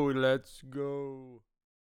go.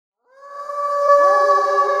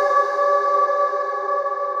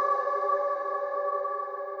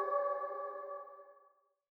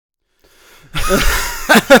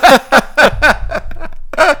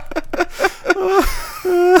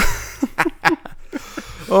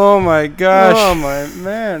 Oh my gosh. Oh my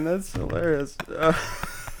man, that's hilarious.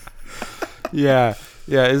 Yeah,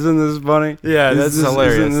 isn't this funny? Yeah, that's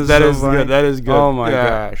hilarious. That is good. That is good. Oh my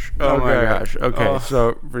gosh. Okay,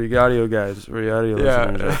 so for you audio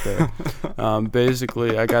listeners out there,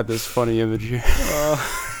 basically, I got this funny image here.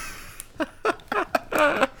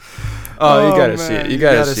 You gotta see it. You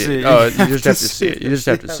gotta see it. Oh, you just have to see it. You just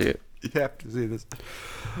have to see it. You have to see this.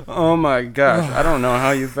 Oh my gosh! I don't know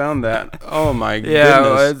how you found that. Oh my goodness! Yeah,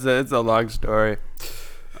 well, it's a long story.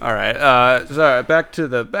 All right. Sorry. Back to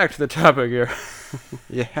the topic here.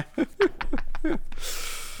 Yeah.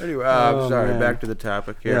 Anyway, I'm sorry. Man. Back to the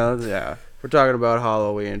topic here. Yeah. We're talking about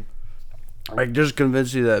Halloween. I just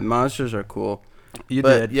convinced you that monsters are cool. You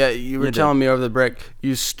did. Yeah, you were telling me over the break.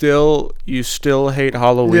 You still hate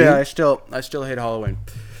Halloween. Yeah, I still hate Halloween.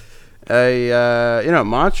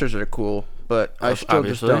 Monsters are cool, but I still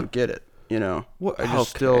obviously. Just don't get it. What? I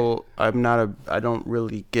don't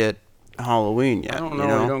really get Halloween yet. I don't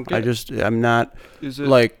know. You don't get I'm not. Is it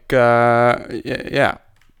yeah.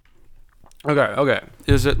 Okay.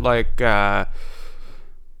 Is it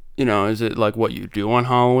is it what you do on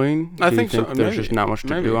Halloween? I think so. There's just not much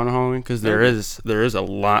to do on Halloween because there is a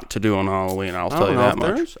lot to do on Halloween. I'll tell you that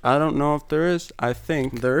much. I don't know if there is. I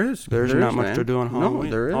think there is. There's not much to do on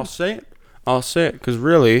Halloween. No, there is. I'll say it because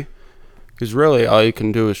really, all you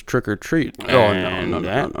can do is trick or treat. Oh no.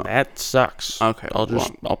 That sucks. Okay, I'll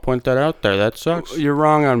point that out there. That sucks. You're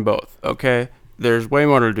wrong on both. Okay, there's way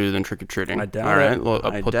more to do than trick or treating. I doubt it. All right, well,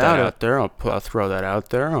 I'll put that out there. I'll throw that out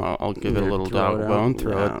there. I'll give it a little dog bone.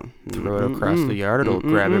 Throw it across the yard. It'll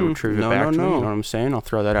grab it, retrieve it back to me. You know what I'm saying? I'll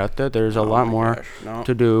throw that out there. There's a lot more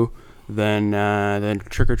to do than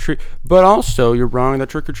trick or treat. But also, you're wrong that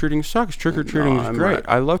trick or treating sucks. Trick or treating is great. Right.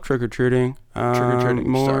 I love trick or treating. Trick or treating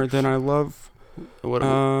more than I love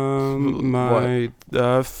my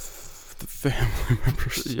family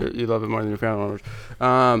members. You love it more than your family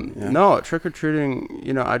members. No, trick or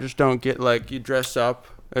treating. I just don't get you dress up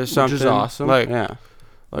as something. Which is awesome.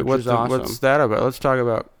 What's that about? Let's talk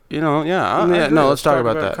about. Let's talk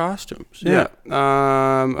about that. Costumes. Yeah.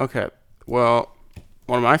 Okay. Well,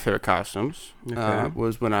 one of my favorite costumes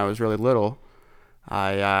was when I was really little.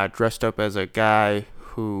 I dressed up as a guy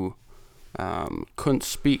who couldn't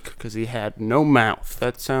speak because he had no mouth.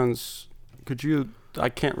 That sounds. I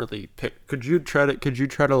can't really pick. Could you try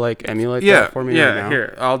to emulate that for me? Yeah. Right now?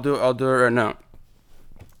 Here, I'll do it right now.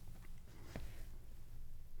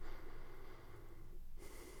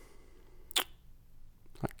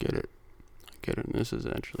 I get it. This is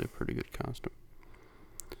actually a pretty good costume.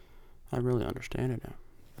 I really understand it now.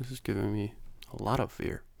 This is giving me a lot of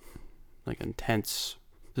fear. Intense.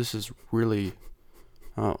 This is really...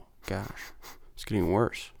 Oh, gosh. It's getting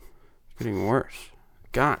worse.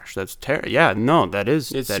 Gosh, that's terrible. Yeah, no, that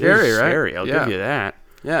is... It's scary, right? Scary. I'll give you that.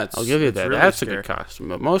 Yeah, I'll give you that. Really that's scary. A good costume.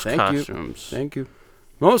 But most costumes... Thank you.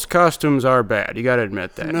 Most costumes are bad. You gotta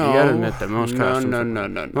admit that. No. You gotta admit that most costumes.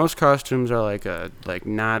 No. Most costumes are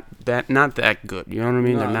not that good. You know what I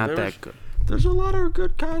mean? They're not that good. There's a lot of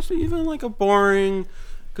good costumes, even a boring.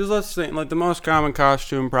 Because let's think, the most common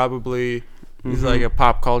costume probably is a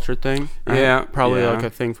pop culture thing. Right? Yeah, probably a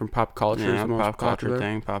thing from pop culture. Yeah, is the most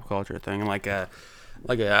pop culture thing. I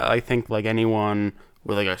think anyone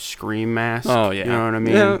with a scream mask. Oh yeah, you know what I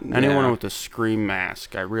mean. Yeah, anyone with a scream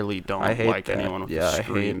mask, I really don't like that. Anyone with a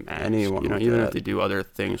scream mask. Anyone, even if they do other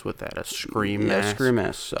things with that, a scream mask. Yeah, scream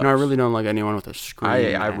mask sucks. No, I really don't like anyone with a scream.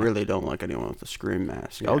 I really don't like anyone with a scream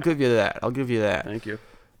mask. Yeah. I'll give you that. Thank you.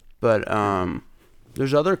 But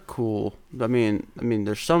there's other cool. I mean,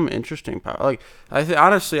 there's some interesting power.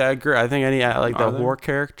 Honestly, I agree. I think any the war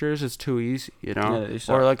characters is too easy. Yeah,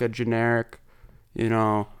 or a generic, you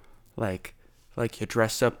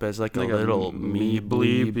dress up as a little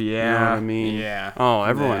me-bleeb. Yeah. You know what I mean? Yeah. Oh,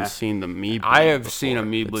 everyone's seen the me-bleeb. I have before. seen a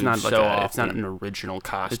me-bleeb It's not often. It's not an original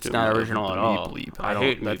costume. It's not original at all. Me-bleeb. I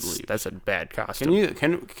hate me-bleeb. That's a bad costume.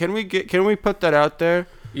 Can we put that out there?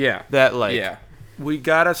 Yeah. That we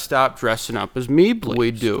gotta stop dressing up as me-bleebs.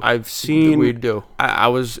 We do. We do.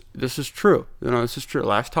 This is true. This is true.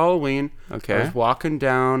 Last Halloween, okay, I was walking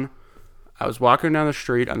down the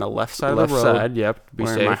street on the left side of the road. Yep.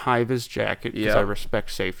 Wearing my high-vis jacket because I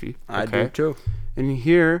respect safety. I do too. And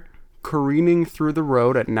here, careening through the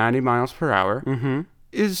road at 90 miles per hour,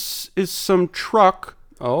 is some truck.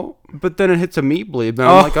 Oh, but then it hits a me-bleeb, and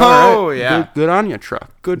I'm all right, yeah, good on you,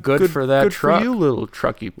 truck. Good for that good truck. Good for you, little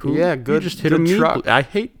trucky poo. Yeah, good. You just hit a truck. I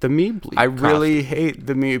hate the me-bleeb. I really hate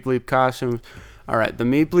the me-bleeb costumes. All right, the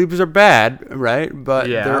me-bleebs are bad, right? But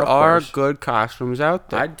there are good costumes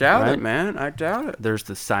out there. I doubt it, man. I doubt it. There's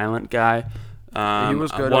the silent guy. He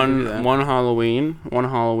was good. One Halloween,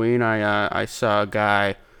 I saw a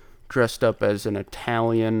guy dressed up as an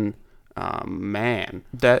Italian man.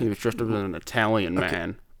 He was dressed up as an Italian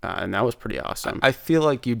man. And that was pretty awesome. I feel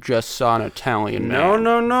like you just saw an Italian man.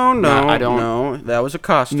 No. I don't know. That was a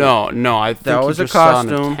costume. No. I think that was a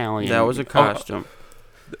costume. That was a costume.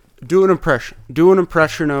 Do an impression. Do an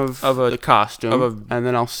impression of the costume, and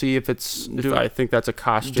then I'll see if I think that's a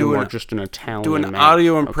costume or just an Italian. Do an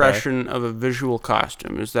audio impression of a visual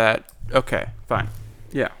costume. Is that okay? Fine.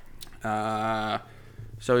 Yeah.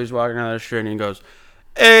 So he's walking down the street and he goes,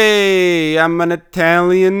 "Hey, I'm an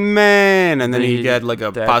Italian man," and then he had a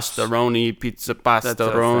pizza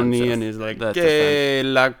pastaroni, and he's like, "Hey,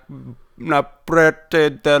 la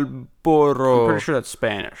prete del burro." I'm pretty sure that's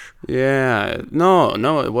Spanish. Yeah, no,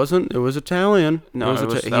 it wasn't. It was Italian. No,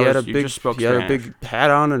 he had a big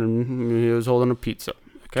hat on, and he was holding a pizza.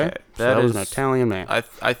 Okay, that was an Italian man.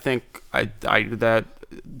 I think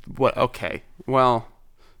Okay, well,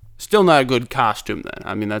 still not a good costume then.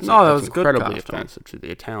 I mean, that's incredibly offensive to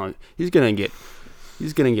the Italian. He's gonna get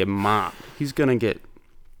mobbed. He's gonna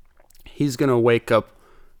wake up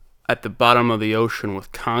at the bottom of the ocean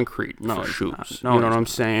with concrete for shoes. You know what I'm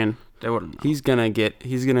saying? They wouldn't know. He's gonna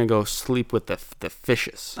go sleep with the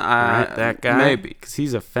fishes. Right? That guy, maybe, because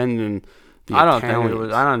he's offending the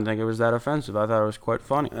Italians. I don't think it was that offensive. I thought it was quite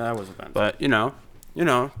funny. That was offensive. But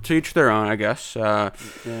to each their own, I guess. Yeah.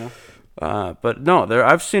 But no,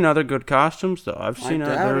 I've seen other good costumes though.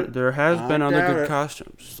 There has been other good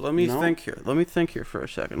costumes. Let me think here for a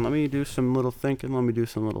second. Let me do some little thinking.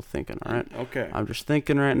 All right. Okay. I'm just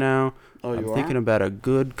thinking right now. Oh, I'm thinking about a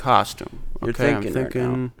good costume. You're thinking. Right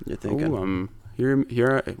now. You're thinking. Ooh,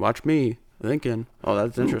 here. Watch me thinking. Oh,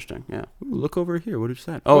 that's interesting. Yeah. Ooh, look over here. What is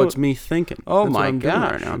that? Oh, it's me thinking. Oh that's my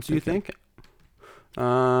gosh. Right now. It's you thinking.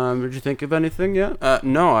 Did you think of anything yet?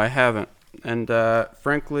 No, I haven't. And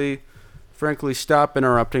frankly, frankly, stop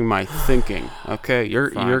interrupting my thinking. Okay,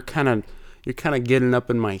 you're kind of getting up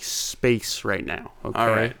in my space right now. Okay, all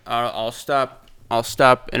right. I'll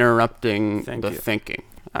stop interrupting thinking.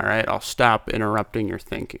 All right, I'll stop interrupting your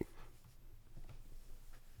thinking.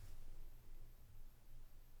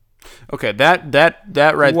 Okay, that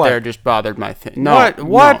right there just bothered my thing. No,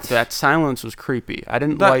 what? No, that silence was creepy. I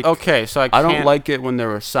didn't like. Okay, so I don't like it when there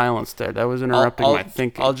was silence there. That was interrupting my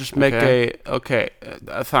thinking. I'll just make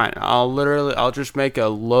fine. I'll just make a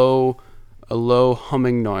low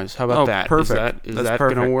humming noise. How about that? Perfect. Is that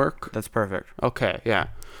gonna work? That's perfect. Okay, yeah.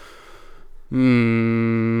 I'm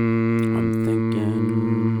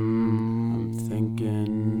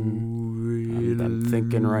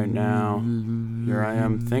thinking right now. Here I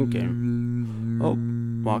am thinking. Oh,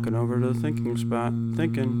 walking over to the thinking spot.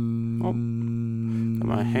 Thinking. Oh, got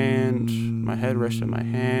my head rested on my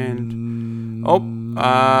hand. Oh,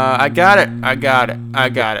 I got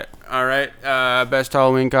it. All right. Best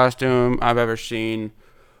Halloween costume I've ever seen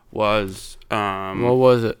was what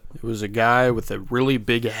was it? It was a guy with a really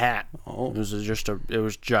big hat. Oh, it was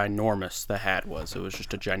ginormous. The hat was. It was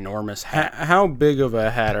just a ginormous hat. How big of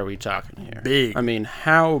a hat are we talking here? Big. I mean,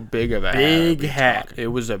 how big of a big hat? It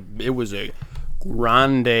was a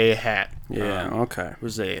grande hat. Yeah. Okay.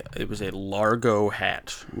 It was a Largo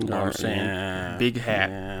hat. You know what I'm saying? Yeah. Big hat.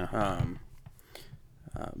 Yeah.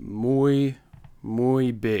 Muy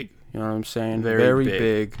big. You know what I'm saying? Very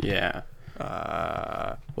big. Yeah.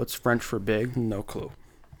 What's French for big? No clue.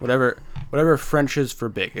 Whatever French is for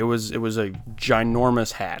big. It was a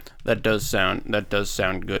ginormous hat. That does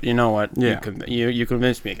sound good. You know what? Yeah. You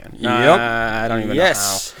convinced me again. Yep. I don't even know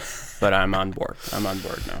how, but I'm on board.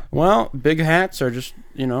 now. Well, big hats are just,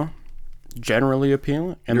 generally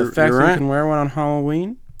appealing, and the fact that you can wear one on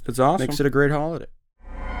Halloween, it's awesome. Makes it a great holiday.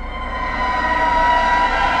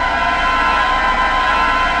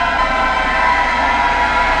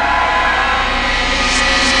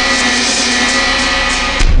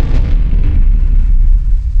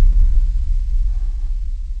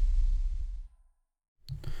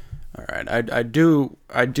 All right, I do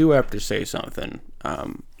have to say something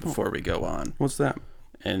before we go on. What's that?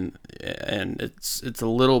 And it's a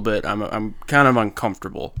little bit. I'm kind of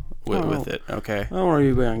uncomfortable with it. Okay. I don't want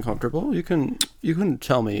you to be uncomfortable. You can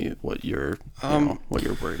tell me what you're what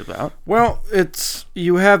you're worried about. Well, it's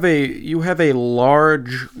you have a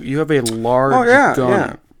large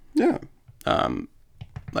gun. Yeah.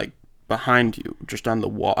 Like behind you, just on the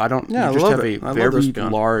wall. I have a very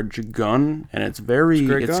large gun, and it's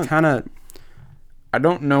kind of. I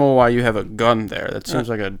don't know why you have a gun there. That seems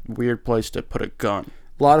like a weird place to put a gun.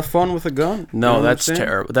 A lot of fun with a gun. No, that's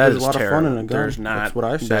terrible. There's a lot of fun in a gun. There's not. That's what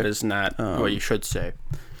I say. That is not what you should say.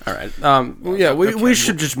 All right. We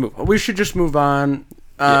should just move. We should just move on.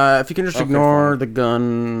 If you can just ignore the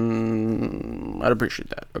gun, I'd appreciate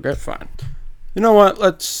that. Okay, fine. You know what?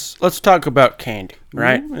 Let's talk about candy,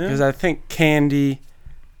 right? Because I think candy.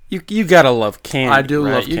 You gotta love candy. I do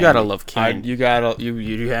love candy. You gotta love candy. You gotta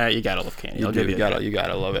love candy. You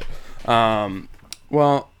gotta love it.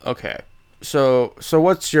 Well, okay. So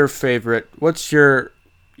what's your favorite?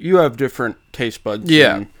 You have different taste buds.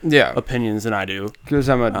 Yeah. Opinions than I do. Because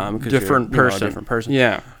I'm a different person. A different person.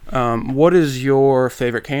 Yeah. What is your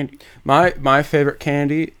favorite candy? My favorite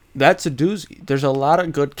candy. That's a doozy. There's a lot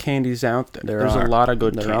of good candies out there. There's a lot of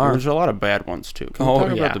good candies. There's a lot of bad ones, too. Can we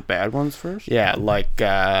talk about the bad ones first? Yeah, like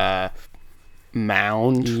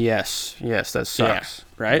Mound. Yes, that sucks. Yeah,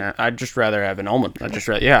 right? Yeah. I'd just rather have an Almond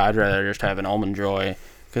Joy. I'd rather just have an Almond Joy,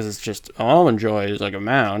 because it's just, an Almond Joy is like a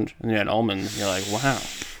Mound, and you had almonds, and you're like, wow,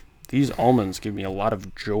 these almonds give me a lot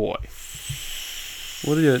of joy.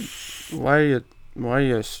 Why are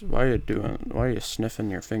you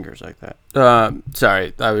sniffing your fingers like that?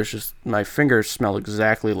 Sorry, my fingers smell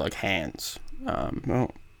exactly like hands.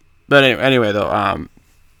 But anyway though,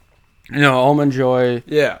 Almond Joy.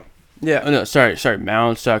 Yeah. Oh, no, sorry.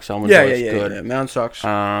 Mound sucks. Almond Joy is good. Yeah. Mound sucks.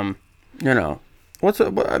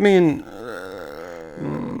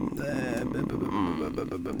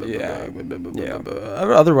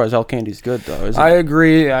 Otherwise, all candy's good, though, isn't it? I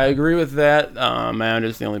agree with that. Mound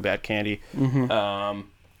is the only bad candy. Mm-hmm.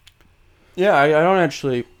 I don't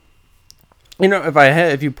actually.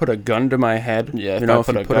 If you put a gun to my head,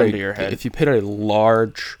 if you put a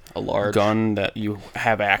large gun that you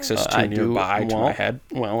have access to nearby to my head,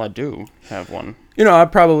 well, I do have one.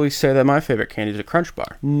 I'd probably say that my favorite candy is a Crunch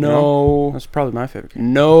Bar. No, that's probably my favorite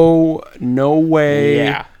candy. No way.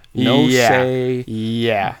 Yeah. No say.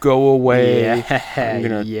 Yeah. Go away. Yeah. I'm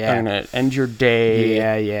gonna end your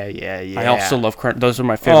day. Yeah. I also love those are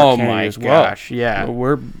my favorite candy as well. Oh my gosh, yeah.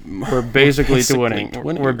 We're basically twinning.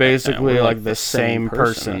 We're basically We're like the same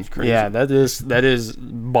person. That's crazy. Yeah, that is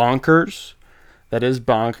bonkers. That is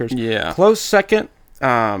bonkers. Yeah. Close second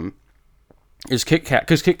is Kit Kat,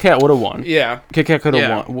 because Kit Kat would have won. Yeah. Kit Kat could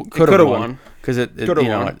have won. Could have won because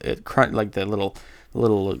it crunch, like the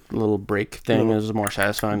little break thing is more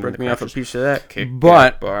satisfying. Break me off a piece of that Kit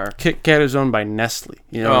Kat bar. Kit Kat is owned by Nestle.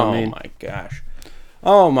 You know what I mean?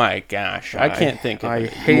 Oh my gosh! I can't think of I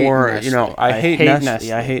it hate more. Nestle. You know, I hate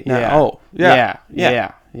Nestle. I hate Nestle. Yeah. Oh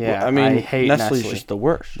yeah. Well, I mean, I hate Nestle's Nestle. just the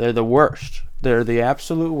worst. They're the worst. They're the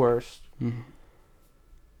absolute worst. Mm-hmm.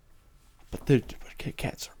 But Kit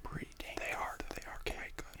Kats are pretty dang. They are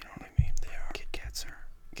quite good. You know what I mean? They are. Kit Kats are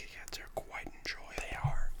quite enjoyable. They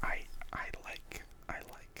are. I like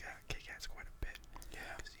Kit Kats quite a bit. Yeah.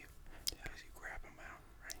 Because you grab them out,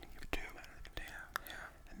 right? You do them out of the container. Yeah.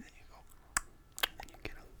 And then you go, and then you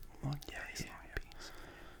get a piece.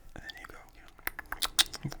 And then you go,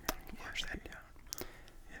 wash that down.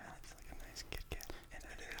 Yeah, it's like a nice Kit Kat. And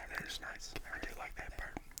that is nice. I do like that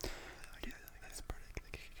part. That's part of the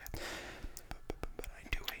Kit Kat. But I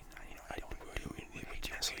do hate, I don't do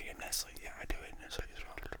Nestle. Yeah, I do hate Nestle as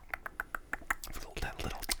well. That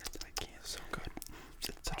little, I can't. So good. It's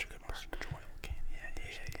such a good most enjoyable candy.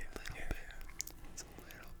 Yeah. It's a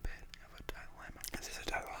little bit of a dilemma. This is a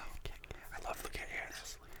dilemma. I love the Kit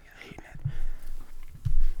Kats. Hating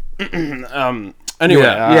it. Anyway.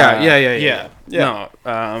 Yeah. No.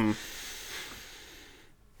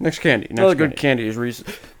 Next candy. Another good candy is Reese's.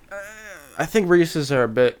 I think Reese's are a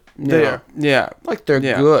bit. They're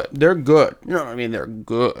good. They're good. You know what I mean? They're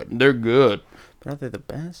good. But are they the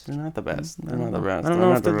best? They're not the best. They're not the best. I don't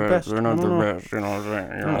know if they're the best. They're not the best. You know what I'm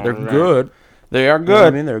saying? They're good. They are You know what I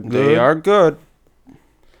good. mean? They're good. They are good.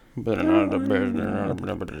 But they're not the best. They're not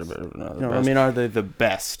the best. You know what I mean? Are they the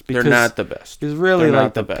best? They're not the best. Because really, They're like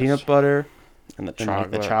not the the best. peanut butter And the and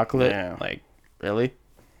chocolate. like the chocolate, Yeah. like really,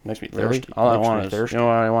 Makes me really, thirsty. all I Makes me want is thirsty. you know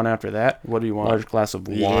what I want after that? What do you want? Large glass of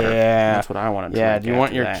water. Yeah. That's what I want to drink. Yeah, do you want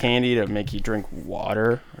after your that. candy to make you drink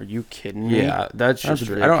water? Are you kidding me? Yeah, that's That's just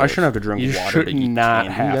ridiculous. I shouldn't have to drink You water should to eat not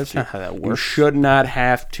candy. have That's to. not how that You works. should not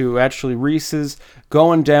have to. Actually, Reese's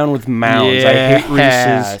going down with Mounds. I hate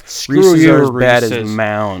Yeah, Reese's. screw Reese's you, are as bad as Reese's.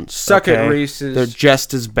 Mounds. Suck it, okay? Reese's. They're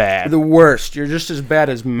just as bad. the worst. You're just as bad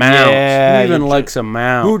as Mounds. Yeah, Who even you likes a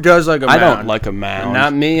Mound? Who does like a I Mound? don't like a Mound.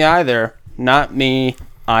 Not me either. Not me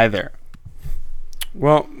either.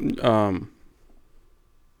 Well,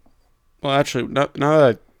 actually, now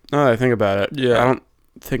that I think about it, Yeah. I don't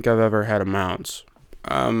think I've ever had a Mounds.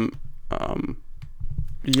 Yeah,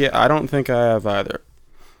 I don't think I have either.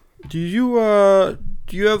 Do you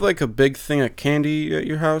have like a big thing of candy at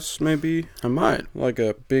your house? Maybe I might. like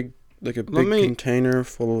a big me- container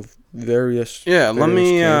full of various. Yeah, let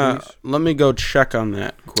me candies? let me go check on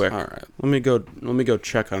that quick. All right, let me go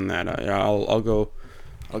check on that. I'll go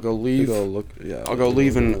leave. look. Yeah, I'll go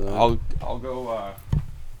leave and into that.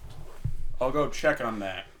 I'll go check on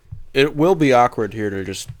that. It will be awkward here to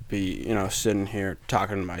just be, sitting here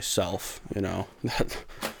talking to myself,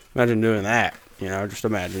 Imagine doing that, just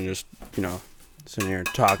imagine just, sitting here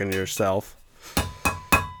talking to yourself.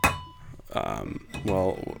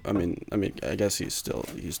 Well, I mean, I guess he's still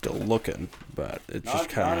looking, but it's just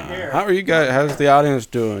kind of, how are you guys, how's the audience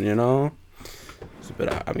doing, It's a bit,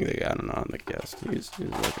 I don't know, I'm the guest. He's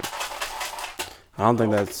looking. I don't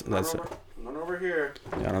think that's it. None over here.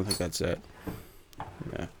 Yeah, I don't think that's it.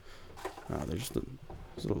 Yeah. There's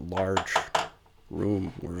a large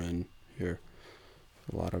room we're in here.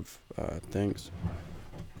 A lot of things.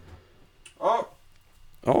 Oh,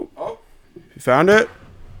 Oh, you found it?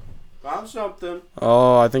 found something.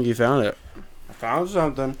 Oh, I think you found it. I found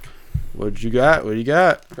something. What you got? What do you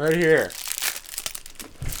got? Right here.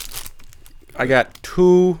 I got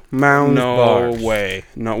 2 Mounds No bars. way.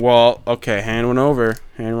 No, well, okay, hand one over.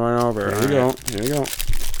 Here we go. Alright. Here we go.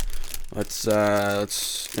 Let's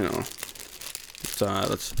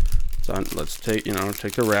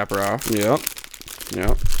take the wrapper off. Yep.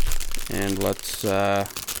 And let's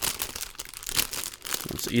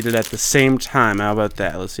eat it at the same time. How about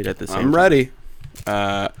that? Let's eat it at the same time. I'm ready.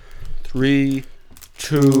 3,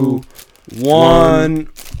 2, 1.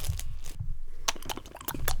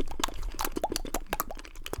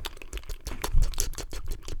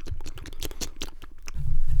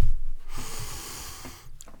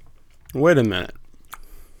 Wait a minute.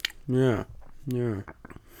 Yeah.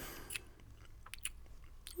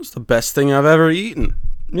 It's the best thing I've ever eaten.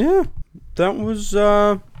 Yeah. That was,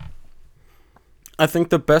 I think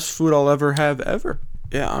the best food I'll ever have ever.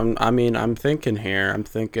 Yeah, I'm thinking here. I'm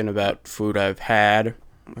thinking about food I've had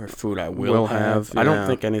or food I will have. Yeah. I don't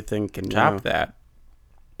think anything can top that.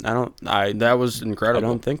 That was incredible. I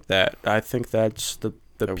don't think that. I think that's the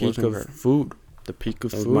peak of food. The peak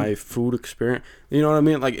of food. My food experience. You know what I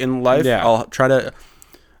mean? Like in life, I'll try to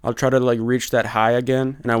like reach that high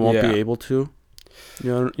again, and I won't be able to. You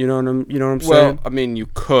know what I'm saying? Well, I mean, you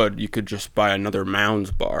could just buy another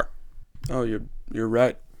Mounds bar. Oh, you're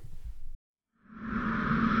right.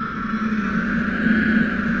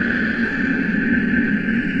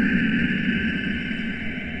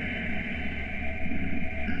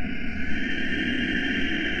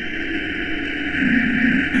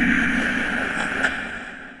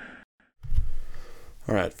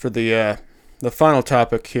 All right, for the final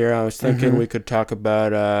topic here, I was thinking we could talk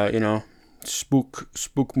about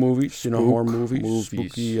spook movies, horror movies.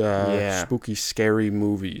 Spooky, scary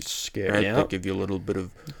movies. Scary. Right? They give you a little bit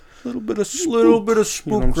of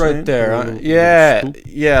spook right there.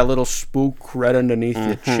 A little spook right underneath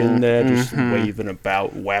your chin there, just waving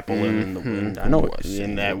about, wappling in the wind. I know what you're saying.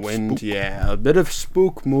 In that wind, spook. Yeah, a bit of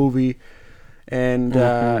spook movie. And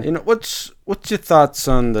what's your thoughts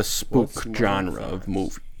on the spook genre of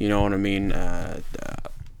movie? You know what I mean?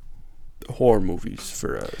 Horror movies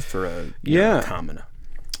for a commoner.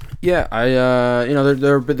 Yeah,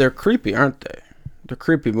 they're creepy, aren't they? They're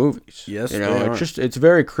creepy movies. Yes, they are. It's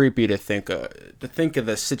very creepy to think of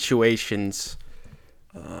the situations.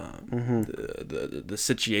 The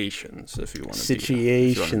situations, if you want to be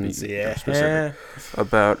specific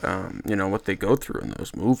about what they go through in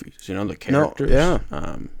those movies. The characters.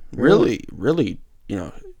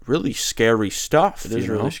 Really scary stuff. It is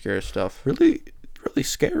really scary stuff. Really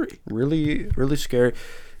scary. Really scary.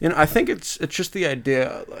 I think it's just the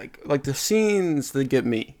idea, like the scenes that get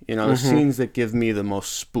me. The scenes that give me the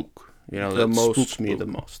most spook. That spooks me the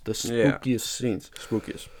most. The spookiest scenes.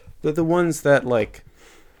 Spookiest. They're the ones that like.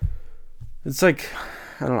 It's like,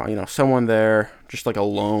 I don't know, someone there just like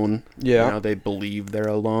alone. Yeah. They believe they're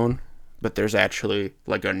alone, but there's actually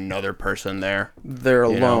like another person there. They're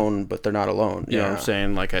alone, but they're not alone. You know what I'm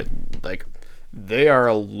saying? Like they are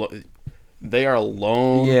alone. They are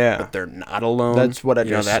alone, but they're not alone. That's what I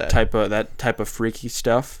just said. That type of freaky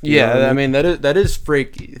stuff. I mean that is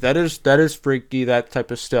freaky. That is freaky. That type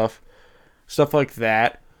of stuff like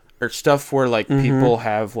that, or stuff where like people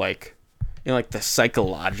have like. Like the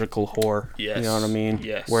psychological horror. Yes. You know what I mean?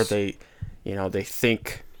 Yes. Where they, they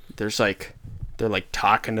think they're like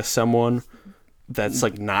talking to someone that's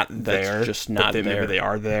like not there. That's just not there. Maybe they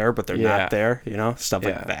are there, but they're not there. Stuff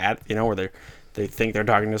like that. Where they think they're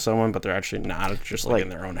talking to someone, but they're actually not. It's just like in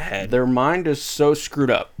their own head. Their mind is so screwed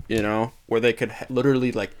up, where they could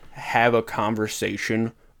literally like have a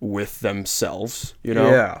conversation with themselves.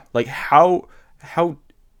 Yeah. Like how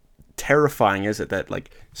terrifying is it that like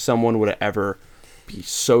someone would ever be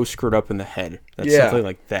so screwed up in the head that something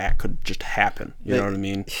like that could just happen? You know what I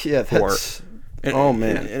mean? Yeah, that's... And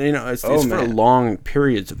it's for long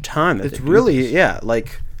periods of time. It's really,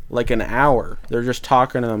 like an hour. They're just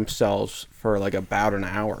talking to themselves for like about an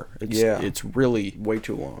hour. It's really way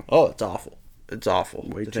too long. Oh, it's awful. It's awful.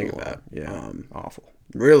 Way to think about. Yeah, awful.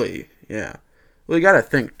 Really, yeah. Well, you got to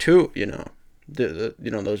think too.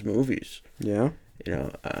 Those movies. Yeah.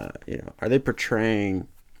 Are they portraying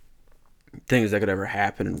things that could ever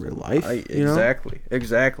happen in real life? Exactly. Is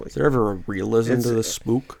there ever a realism to the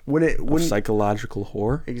spook? When psychological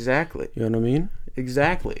horror? Exactly. You know what I mean?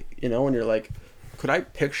 Exactly. When you're like, could I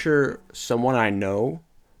picture someone I know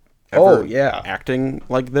acting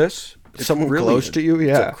like this? Someone really close to you?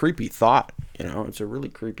 Yeah. It's a creepy thought. It's a really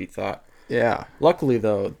creepy thought. Yeah. Luckily,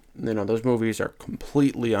 though, those movies are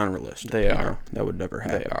completely unrealistic. They are. That would never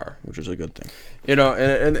happen. They are, which is a good thing.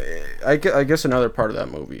 And I guess another part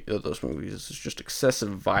of those movies is just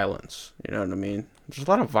excessive violence. You know what I mean? There's a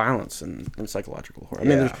lot of violence in psychological horror. I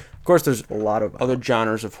mean, of course, there's a lot of other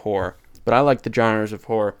genres of horror, but I like the genres of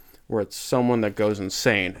horror where it's someone that goes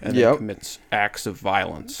insane and then commits acts of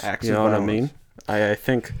violence. You know what I mean? I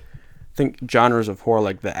think genres of horror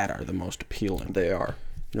like that are the most appealing. They are.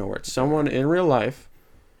 Where it's someone in real life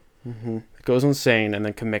goes insane and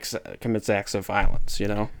then commits acts of violence.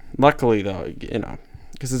 Luckily, though,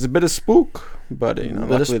 because it's a bit of spook, but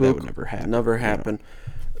luckily that would never happen. Never happen.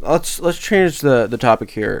 Let's change the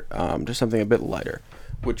topic here to something a bit lighter,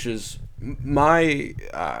 which is my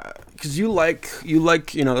because you like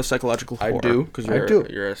the psychological horror. I do. Because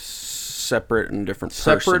you're a separate and different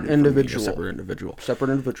separate individual. Separate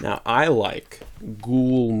individual. Now I like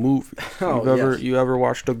ghoul movies. You ever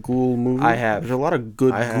watched a ghoul movie? I have. There's a lot of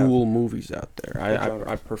good ghoul movies out there.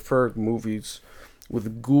 I prefer movies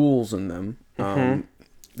with ghouls in them.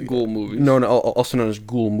 Ghoul movies. Also known as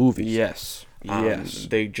Ghoul movies. Yes. Yes.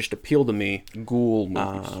 They just appeal to me. Ghoul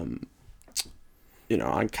movies.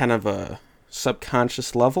 On kind of a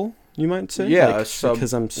subconscious level, you might say. Yeah,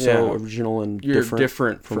 because I'm so original and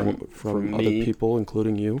different from other me. people,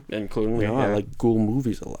 including you. Including me. I like Ghoul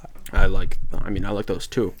movies a lot. I like those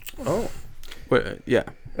too. Oh. But, yeah.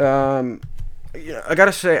 I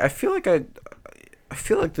gotta say, I feel like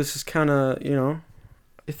this is kind of,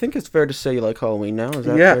 I think it's fair to say you like Halloween now. Is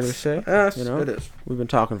that fair to say? Yes, it is. We've been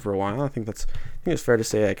talking for a while. I think it's fair to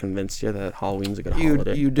say I convinced you that Halloween's a good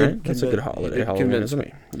holiday. You did. Right? That's a good holiday. You did convince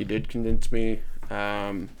me. You did convince me.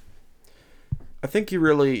 I think you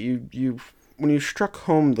really when you struck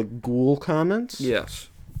home the ghoul comments. Yes.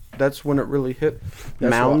 That's when it really hit.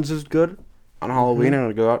 Mounds is good on Halloween. I'm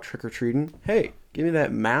gonna go out trick or treating. Hey, give me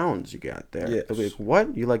that mounds you got there. Yes. They'll be like,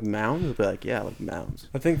 what? You like mounds? I'll be like, yeah, I like mounds.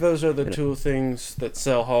 I think those are the two things that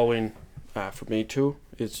sell Halloween for me too.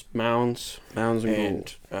 It's mounds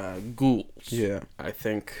and ghouls. Yeah. I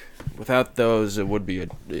think without those, it would be a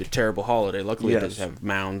terrible holiday. Luckily, it does have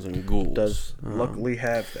mounds and ghouls. It does luckily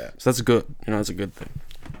have that. So that's good. That's a good thing.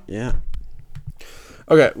 Yeah.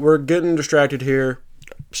 Okay, we're getting distracted here.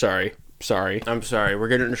 Sorry. I'm sorry. We're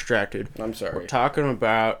getting distracted. I'm sorry. We're talking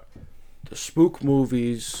about the spook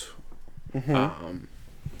movies. Mm-hmm.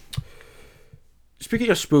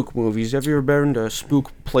 Speaking of spook movies, have you ever been to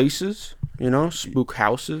spook places? Spook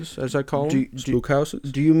houses, as I call them. Spook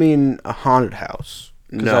houses. Do you mean a haunted house?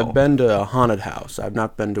 Because No. I've been to a haunted house. I've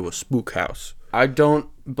not been to a spook house. I don't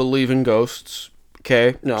believe in ghosts.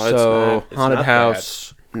 Okay? No, it's haunted not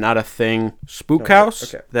house, not a thing. Spook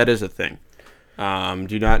house, okay. that is a thing. Do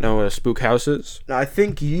you not know what a spook house is? No, I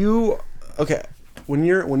think okay. When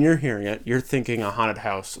you're hearing it, you're thinking a haunted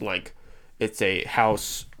house like it's a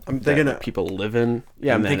house. I'm thinking that people live in.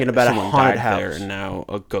 Yeah, I'm thinking about a haunted house there, and now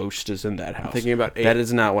a ghost is in that house. I'm thinking about that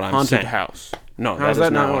is not what I'm haunted saying. House. No, How's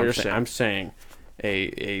that not what you're saying? I'm saying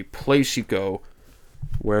a place you go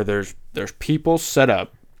where there's people set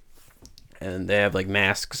up, and they have like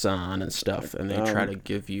masks on and stuff, and they try to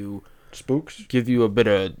give you a bit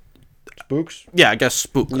of spooks. Yeah, I guess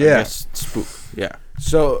spook. Yeah, I guess spook. Yeah.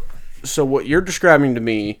 So what you're describing to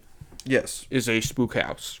me, yes, is a spook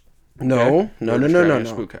house. No.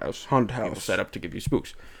 Spook house. Haunted house. People set up to give you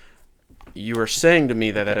spooks. You were saying to me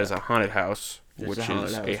that is a haunted house, which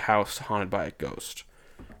is a house haunted by a ghost.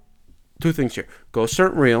 Two things here. Ghosts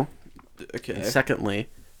aren't real. Okay. And secondly,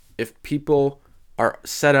 if people are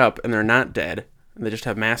set up and they're not dead, and they just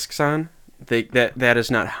have masks on, that is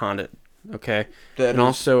not haunted. Okay? You're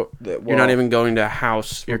not even going to a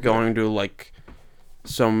house. You're going to, like,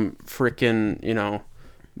 some freaking,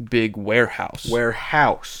 big warehouse.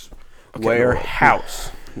 Okay,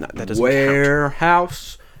 Warehouse. No, that doesn't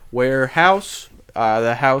count. Warehouse.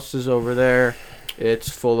 The house is over there. It's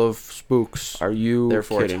full of spooks. Are you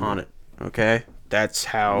Therefore, kidding it's haunted. Okay? That's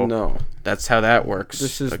how that works.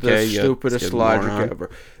 This is the stupidest logic ever.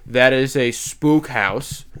 That is a spook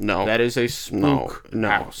house. No. That is a spook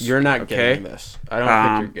house. You're not getting this. I don't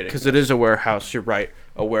think you're getting this. Because it is a warehouse. You're right.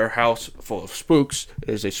 A warehouse full of spooks. It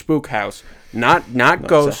is a spook house. Not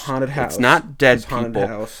ghosts. It's a haunted house. It's not dead people.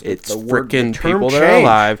 House. It's freaking people that are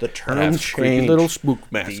alive. The term changed. Little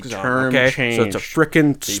spook masks. The term changed. So it's a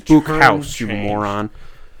freaking spook house, you moron.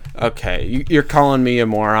 Okay, you're calling me a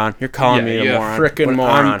moron. You're calling me a moron. Freaking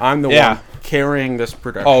moron. I'm the one carrying this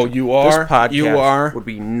production. Oh, you are? This podcast you are? would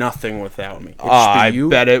be nothing without me. I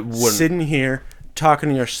bet it wouldn't. Sitting here talking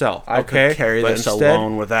to yourself. I could carry this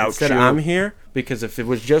alone without you. I'm here because if it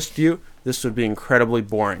was just you, this would be incredibly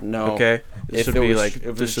boring. No. Okay? This would be like,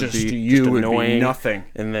 if this would be you, it would be nothing.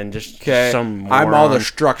 And then just some moron. I'm all the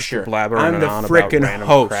structure. Blabbering I'm the on freaking about random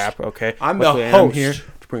host. crap, okay? I'm the host. here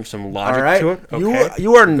to bring some logic to it. Okay?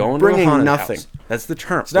 You are going bringing nothing. House. That's the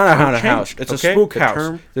term. It's not a haunted house. It's a spook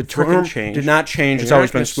house. The term did not change. It's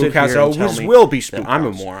always been spook house. It always will be spook house. I'm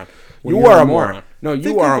a moron. You are a moron. No,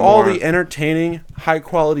 you are a moron. All the entertaining,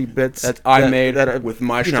 high-quality bits that I made with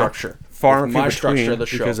my structure. Far and few between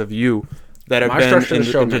because of you that have been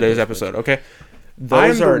in today's episode. Okay,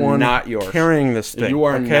 those are not yours. Carrying this thing. You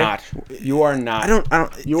are not. You are not. I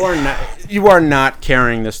don't. You are not. You are not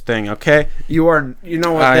carrying this thing. Okay. You are. You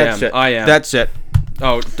know what? That's it. I am. That's it.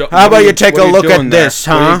 Oh. How about you take a look at this,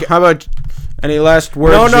 huh? How about any last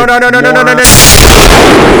words? No.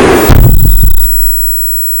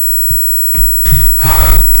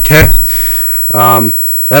 Okay.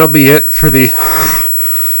 That'll be it for the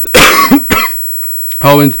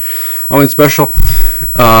Halloween special.